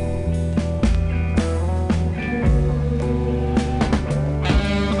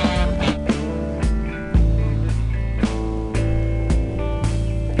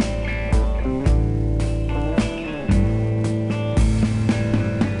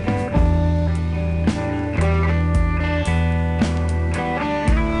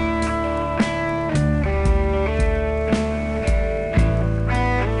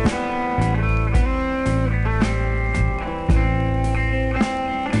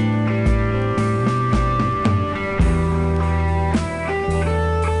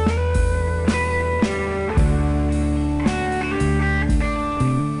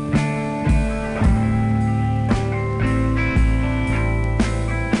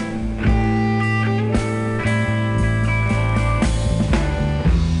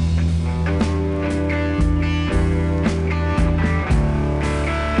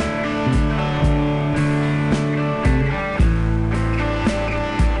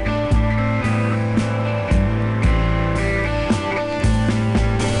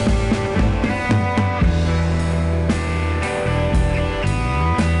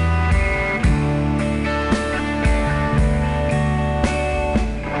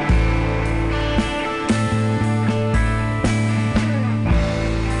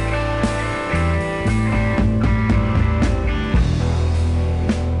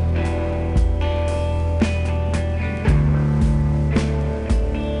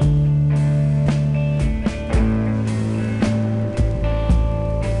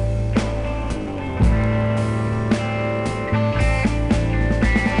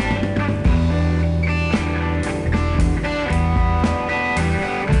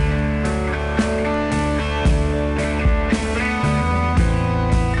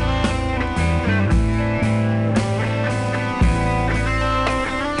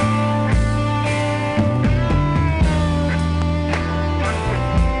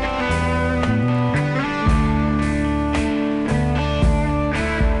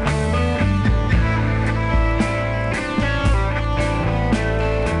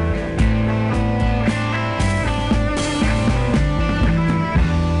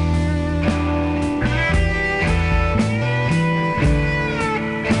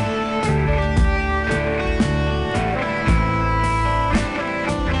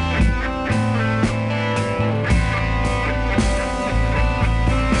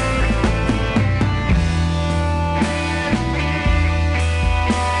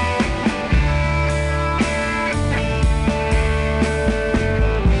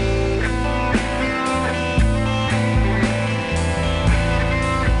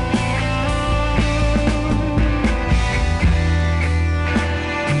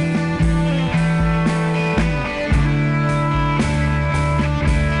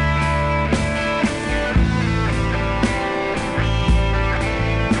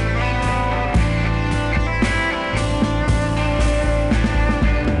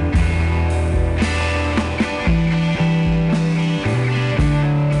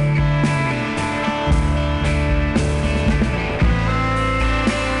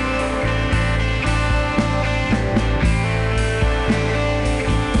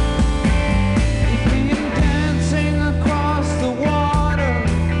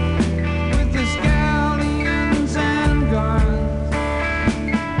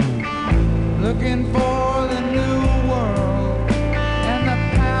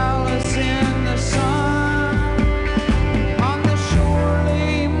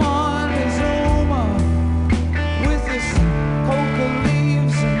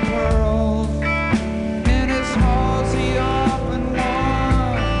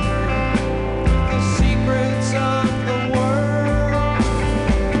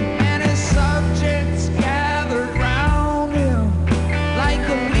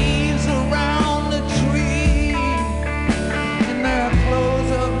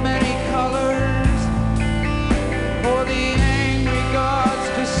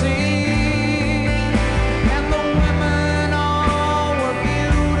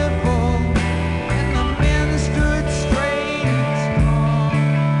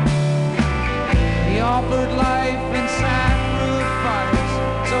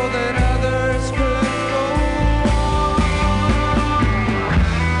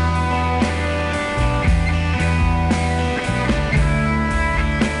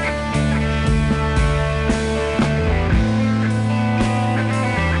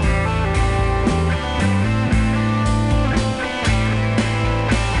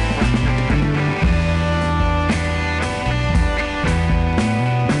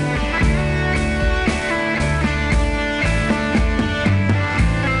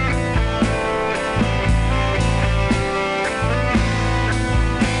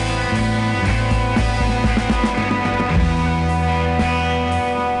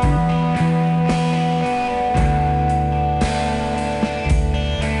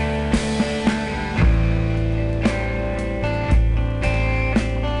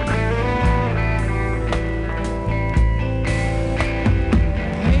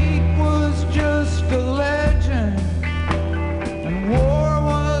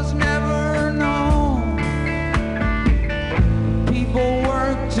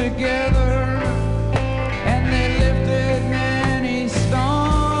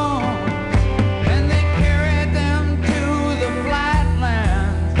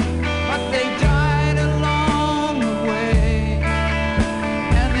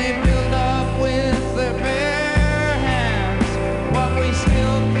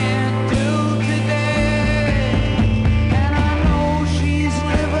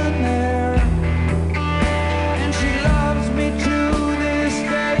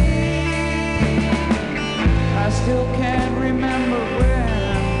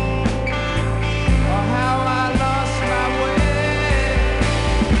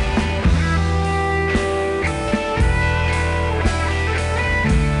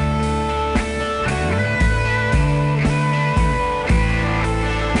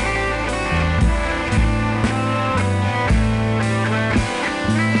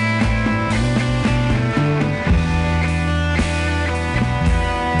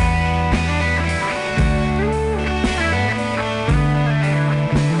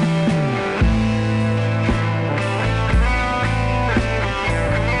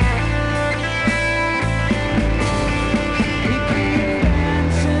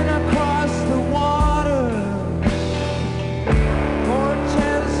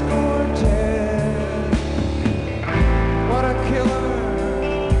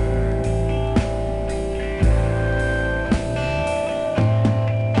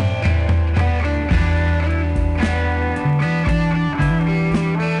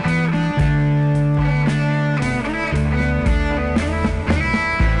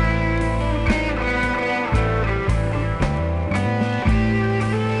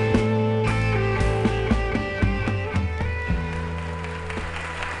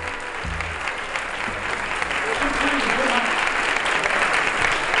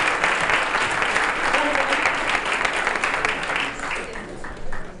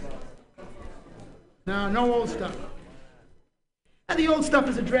 No old stuff. And the old stuff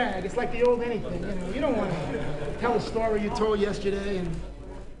is a drag. It's like the old anything, you know. You don't want to tell a story you told yesterday and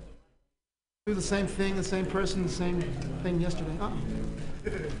do the same thing, the same person, the same thing yesterday.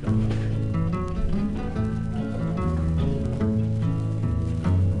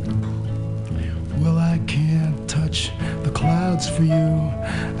 Well, I can't touch the clouds for you.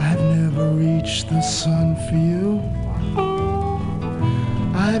 I've never reached the sun for you.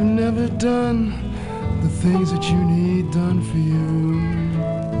 I've never done the things that you need done for you.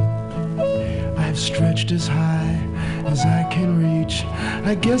 I've stretched as high as I can reach.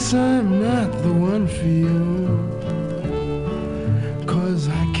 I guess I'm not the one for you. 'Cause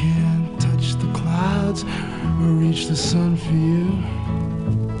I can't touch the clouds or reach the sun for you.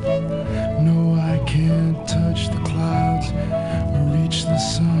 No, I can't touch the clouds or reach the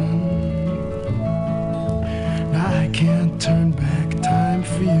sun. Now I can't turn back time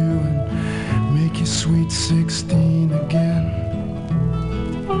for you and make you sweet 16 again.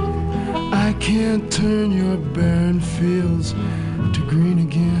 I can't turn your barren fields to green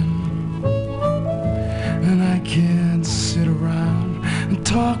again. And I can't sit around and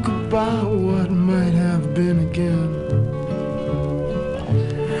talk about what might have been again.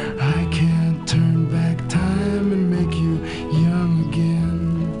 I can't turn back time and make you young again.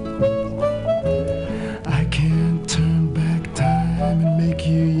 I can't turn back time and make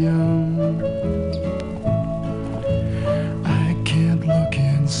you young. I can't look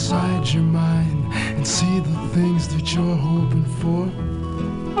inside your mind and see the things that you're hoping for.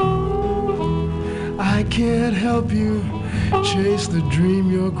 I can't help you chase the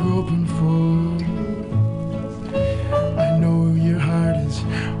dream you're groping for. I know your heart is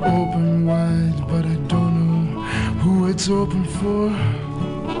open wide, but I don't know who it's open for.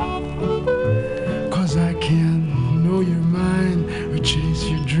 'Cause I can't know your mind or chase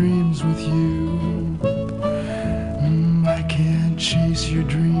your dreams with you. I can't chase your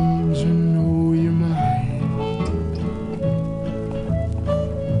dreams or know your mind.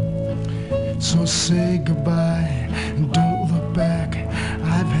 So say goodbye and don't look back.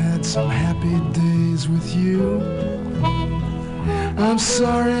 I've had some happy days with you. I'm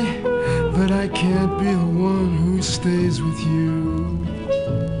sorry that I can't be the one who stays with you.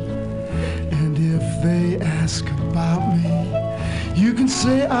 And if they ask about me, you can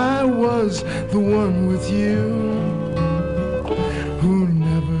say I was the one with you, who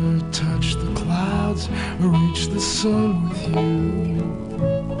never touched the clouds or reached the sun with you.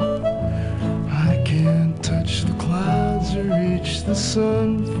 I can't touch the clouds or reach the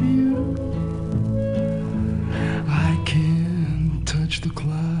sun for you. I can't touch the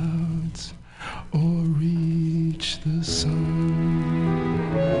clouds or reach the sun.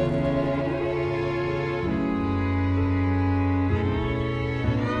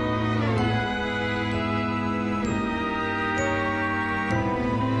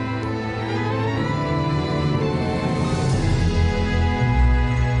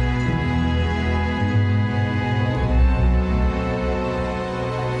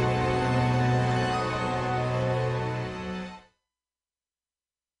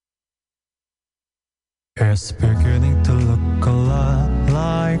 It's beginning to look a lot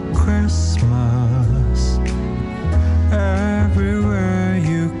like Christmas everywhere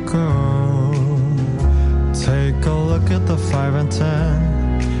you go. Take a look at the 5 and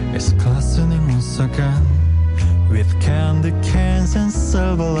 10. It's glistening once again with candy canes and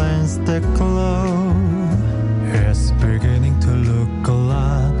silver lanes that glow. It's beginning to look a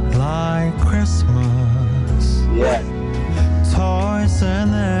lot like Christmas. Yeah. Toys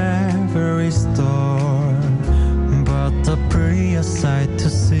in every store. The prettiest sight to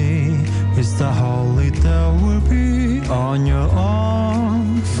see is the holly that will be on your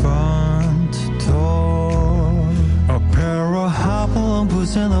own front door. A pair of hop-along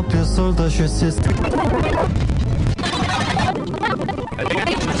boots and a pistol that shoots his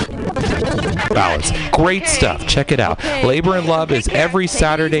ballads. Great stuff. Check it out. Labor and Love is every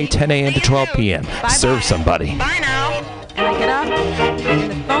Saturday, 10 a.m. to 12 p.m. Serve somebody. Bye now. And I get up.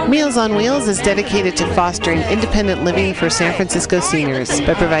 Meals on Wheels is dedicated to fostering independent living for San Francisco seniors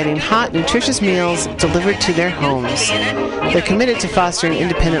by providing hot, nutritious meals delivered to their homes. They're committed to fostering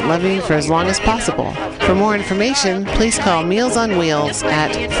independent living for as long as possible. For more information, please call Meals on Wheels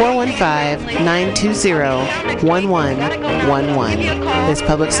at 415-920-1111. This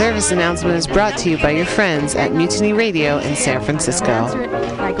public service announcement is brought to you by your friends at Mutiny Radio in San Francisco.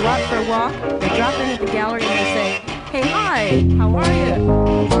 I go out for a walk, I drop in at the gallery and I say, hey, hi, how are you?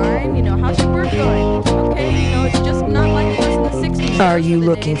 Fine, how's your work going? Okay, it's just not like it was in the 60s. Are you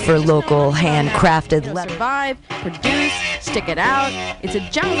looking for local, handcrafted leather? Survive, produce, stick it out. It's a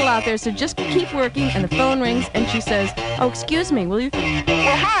jungle out there, so just keep working. And the phone rings, and she says, "Oh, excuse me, will you?"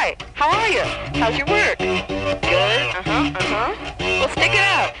 Well, hi. How are you? How's your work? Good. Well, stick it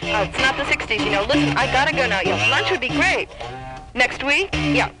out. It's not the 60s, you know. Listen, I gotta go now. Yeah, lunch would be great. Next week?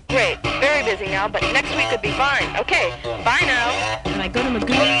 Yeah, great. Very busy now, but next week would be fine. Okay, bye now. And I go to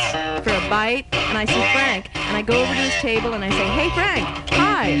Magoo's for a bite, and I see Frank, and I go over to his table, and I say, "Hey, Frank,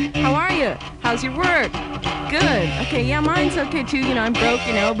 hi, how are you? How's your work?" "Good." "Okay, yeah, mine's okay too, you know, I'm broke,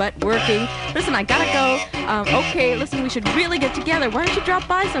 you know, but working. Listen, I gotta go. Okay, listen, we should really get together. Why don't you drop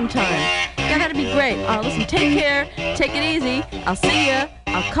by sometime?" "Yeah, that'd be great. Listen, take care, take it easy. I'll see ya,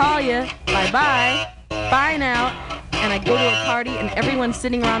 I'll call ya. Bye-bye. Bye now." And I go to a party, and everyone's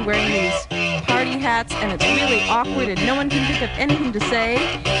sitting around wearing these party hats, and it's really awkward, and no one can think of anything to say,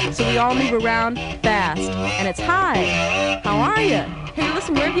 so we all move around fast. And it's, "Hi, how are you? Hey,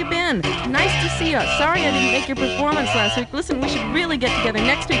 listen, where have you been? Nice to see you. Sorry I didn't make your performance last week. Listen, we should really get together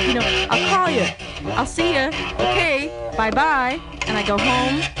next week. You know, I'll call you. I'll see you. Okay, bye-bye." And I go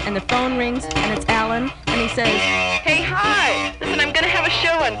home, and the phone rings, and it's Alan, and he says, "Hey, hi. Listen, I'm going to have a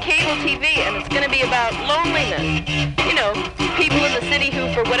show on cable TV, and it's going to be about loneliness. You know, people in the city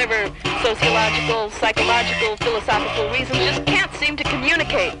who, for whatever sociological, psychological, philosophical reasons, just can't seem to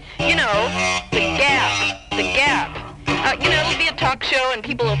communicate. You know, the gap. You know, it'll be a talk show and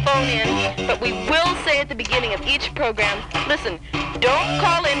people will phone in, but we will say at the beginning of each program, listen, don't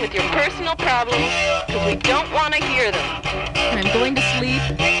call in with your personal problems because we don't want to hear them." And I'm going to sleep,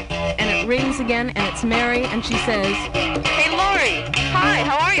 and it rings again, and it's Mary, and she says, "Hey, Lori, hi,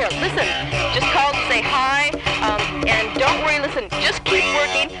 how are you? Listen, just called to say hi, and don't worry, listen, just keep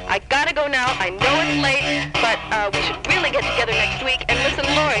working. I gotta go now. I know it's late, but we should really get together next week. And listen,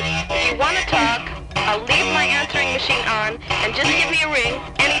 Lori, if you want to talk, I'll leave my answering machine on, and just give me a ring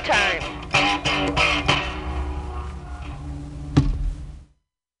anytime."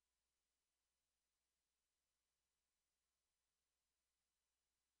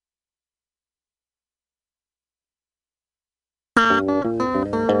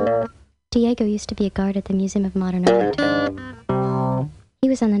 Diego used to be a guard at the Museum of Modern Art. He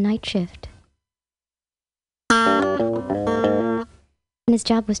was on the night shift. And his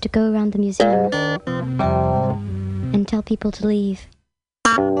job was to go around the museum and tell people to leave.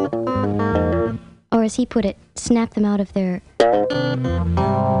 Or as he put it, snap them out of their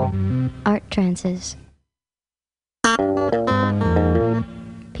art trances.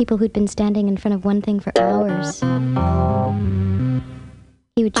 People who'd been standing in front of one thing for hours.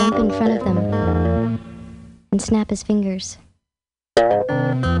 He would jump in front of them and snap his fingers.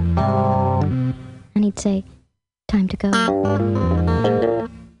 And he'd say, "Time to go.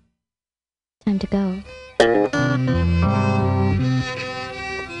 Time to go.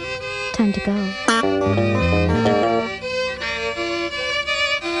 Time to go."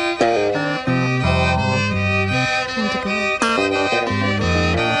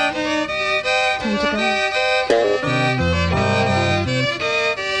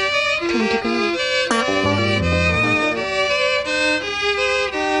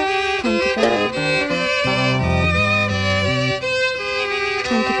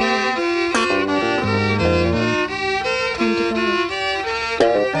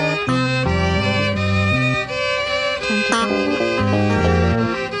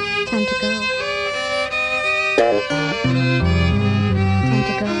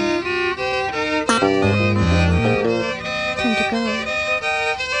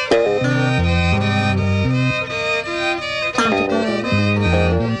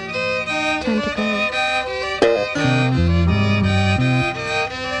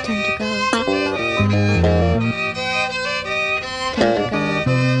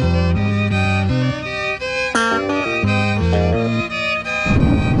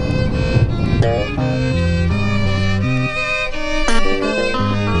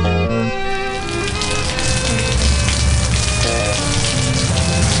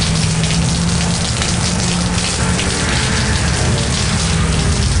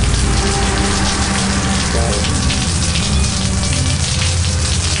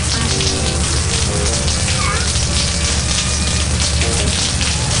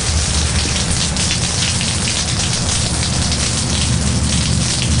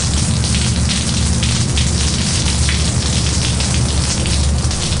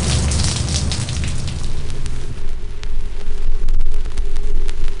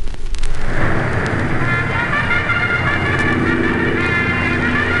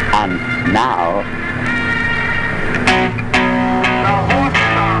 Now,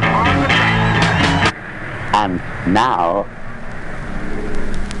 and now,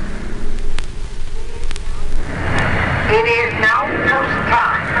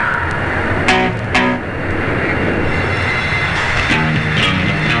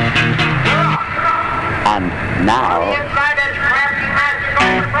 now.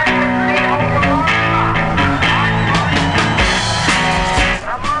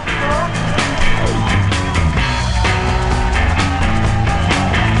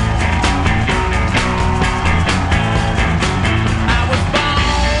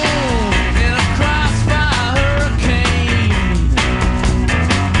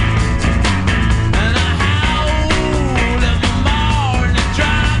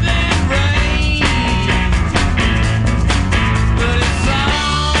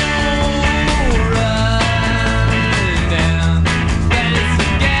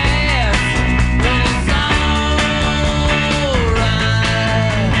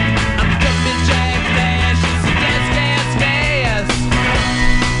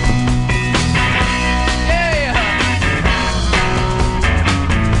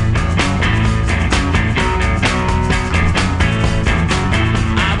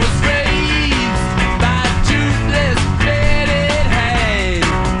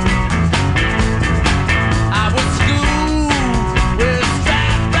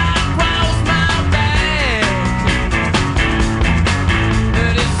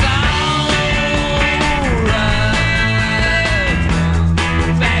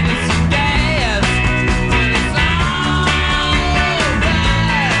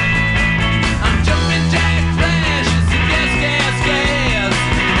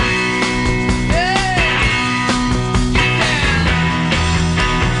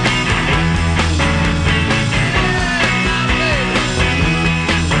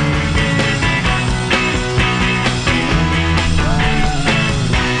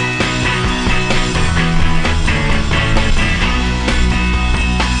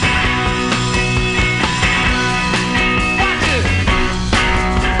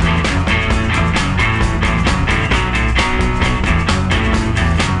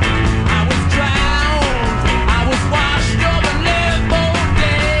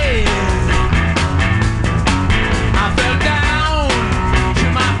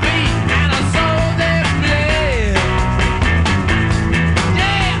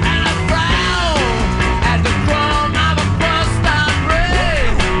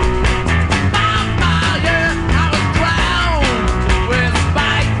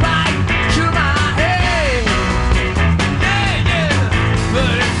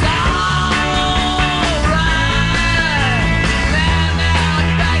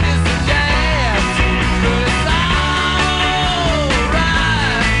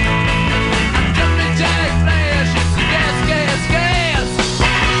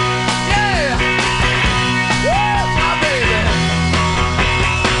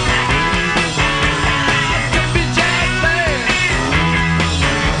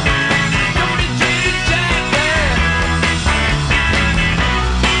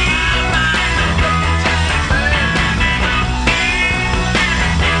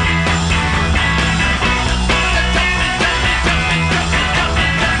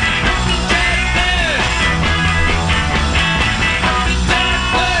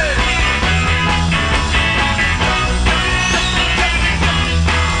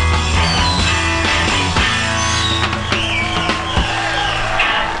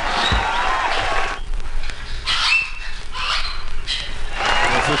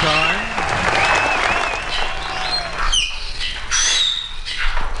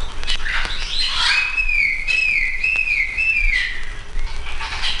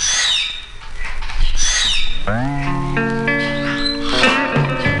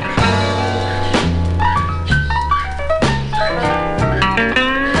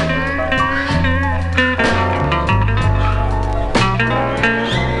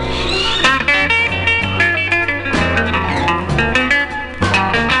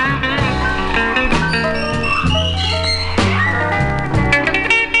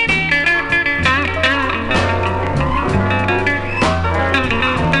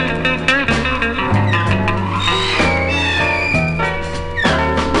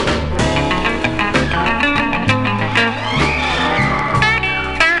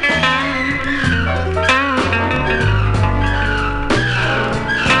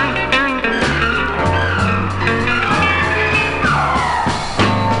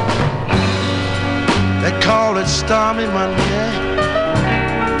 stormy Monday,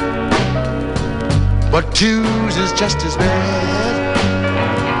 but Tuesday's just as bad.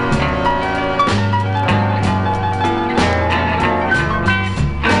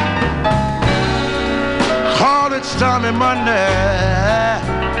 Call it stormy Monday,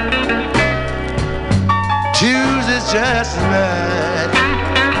 Tuesday's just as bad.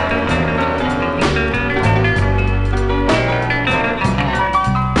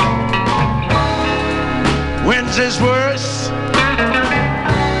 When Wednesday's worse.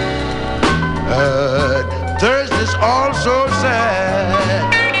 Thursday's also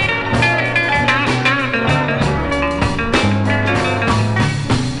sad.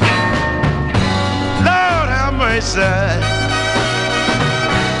 Lord have mercy.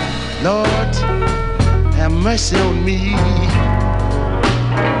 Lord have mercy on me.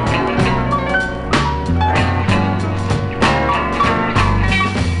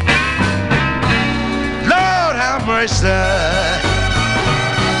 Lord have mercy.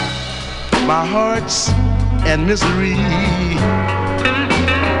 My heart's in misery.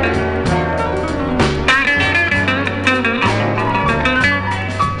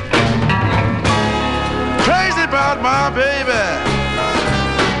 Crazy about my baby.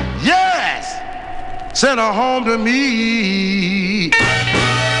 Yes, send her home to me.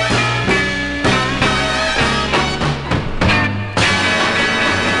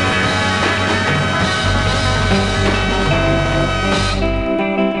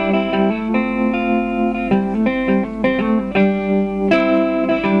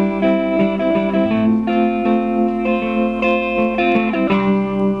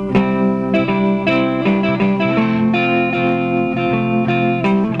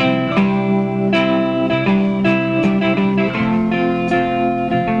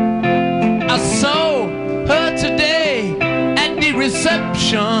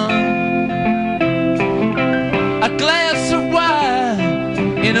 A glass of wine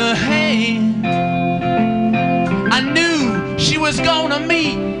in her hand. I knew she was gonna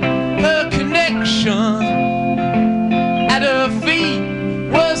meet her connection. At her feet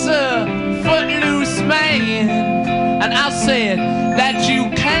was a footloose man. And I said that you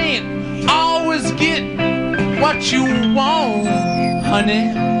can't always get what you want, honey.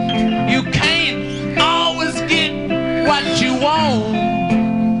 You can't always get what you want.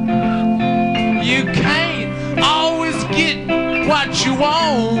 You can't always get what you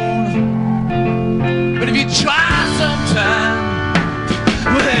want. But if you try sometime,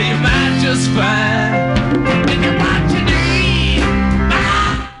 well, you might just find that you're what you need.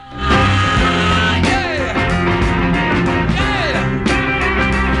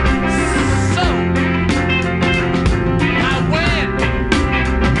 So, I went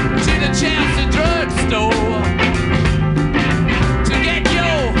to the Chelsea drugstore to get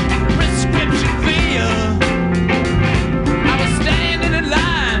your prescription fill. I was standing in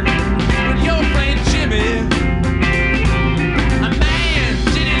line with your friend Jimmy. A man,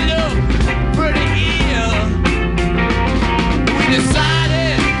 did he look pretty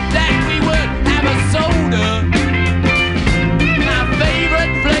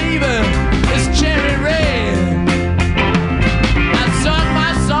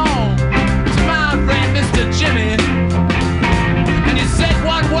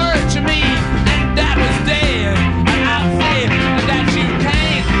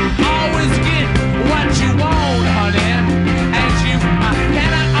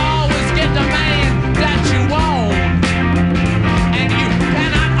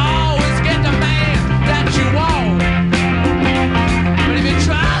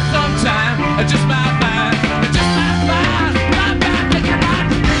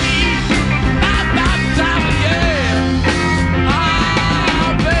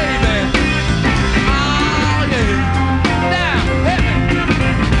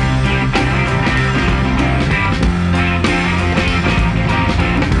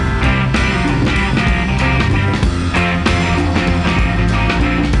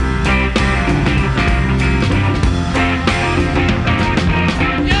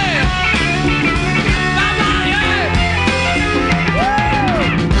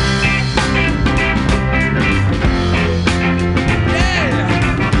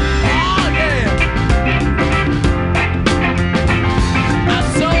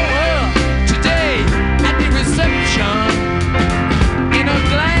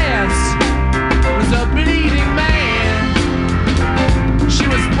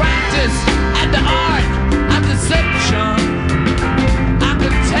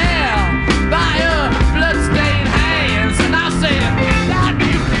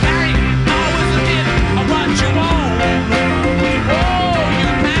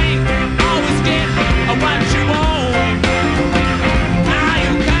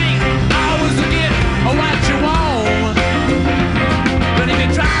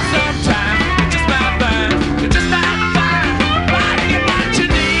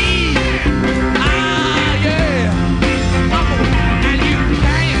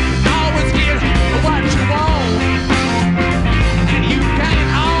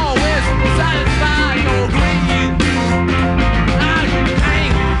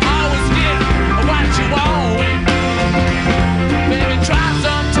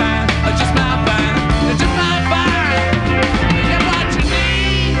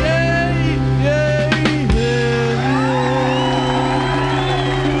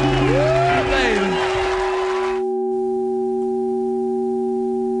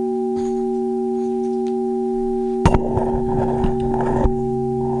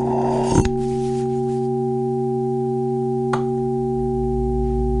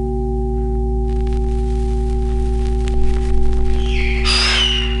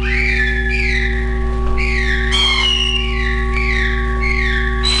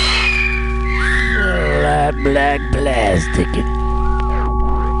black plastic.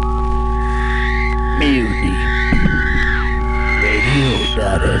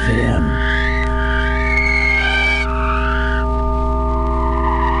 MutinyRadio.fm.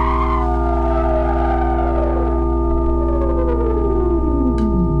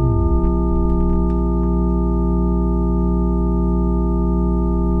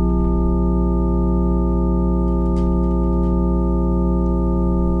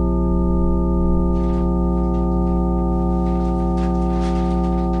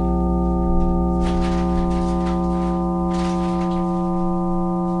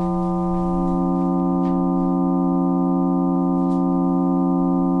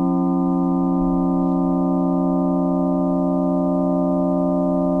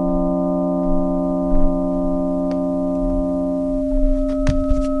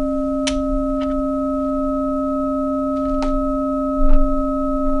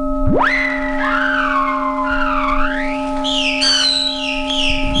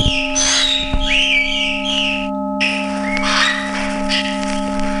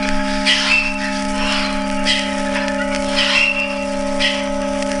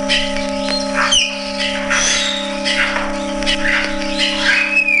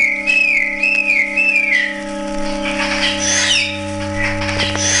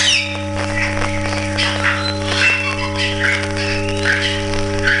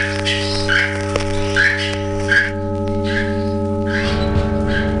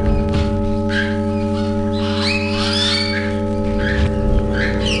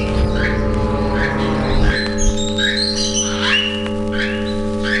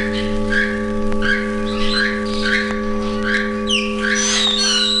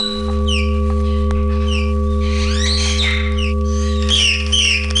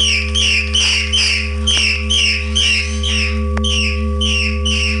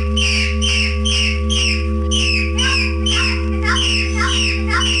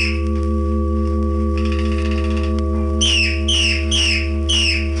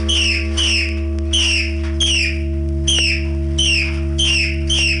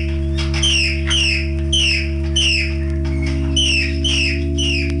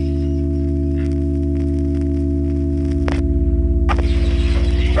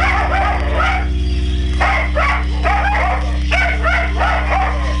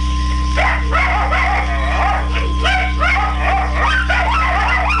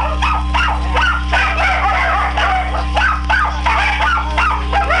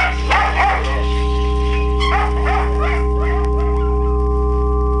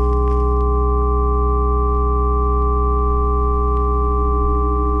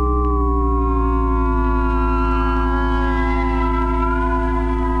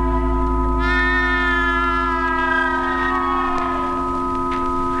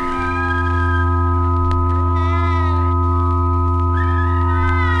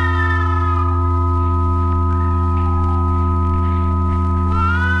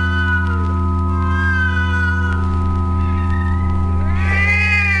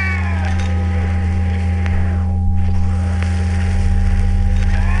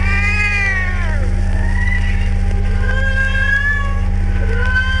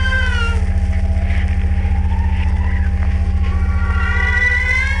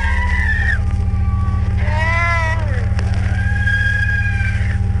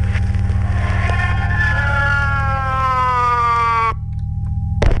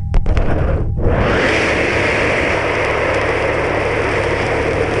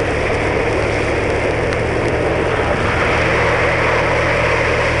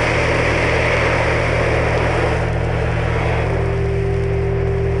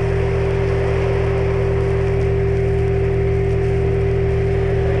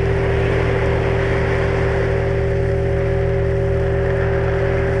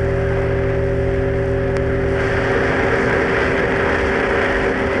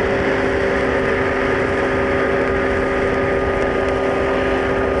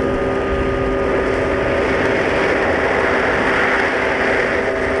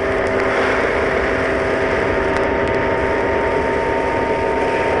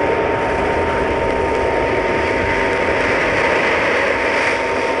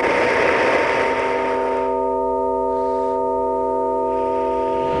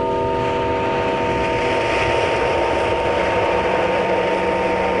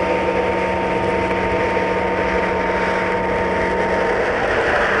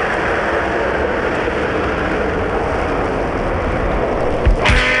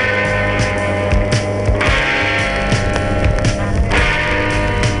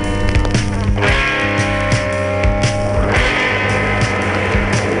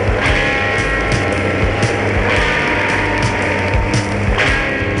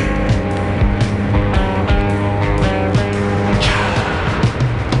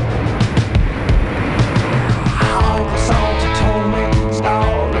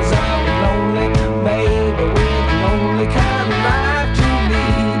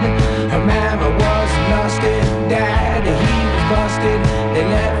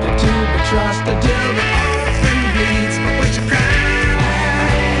 trust her till the orphan bleeds. When she cried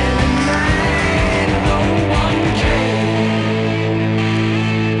at night, no one came.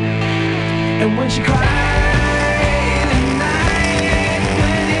 And when she cried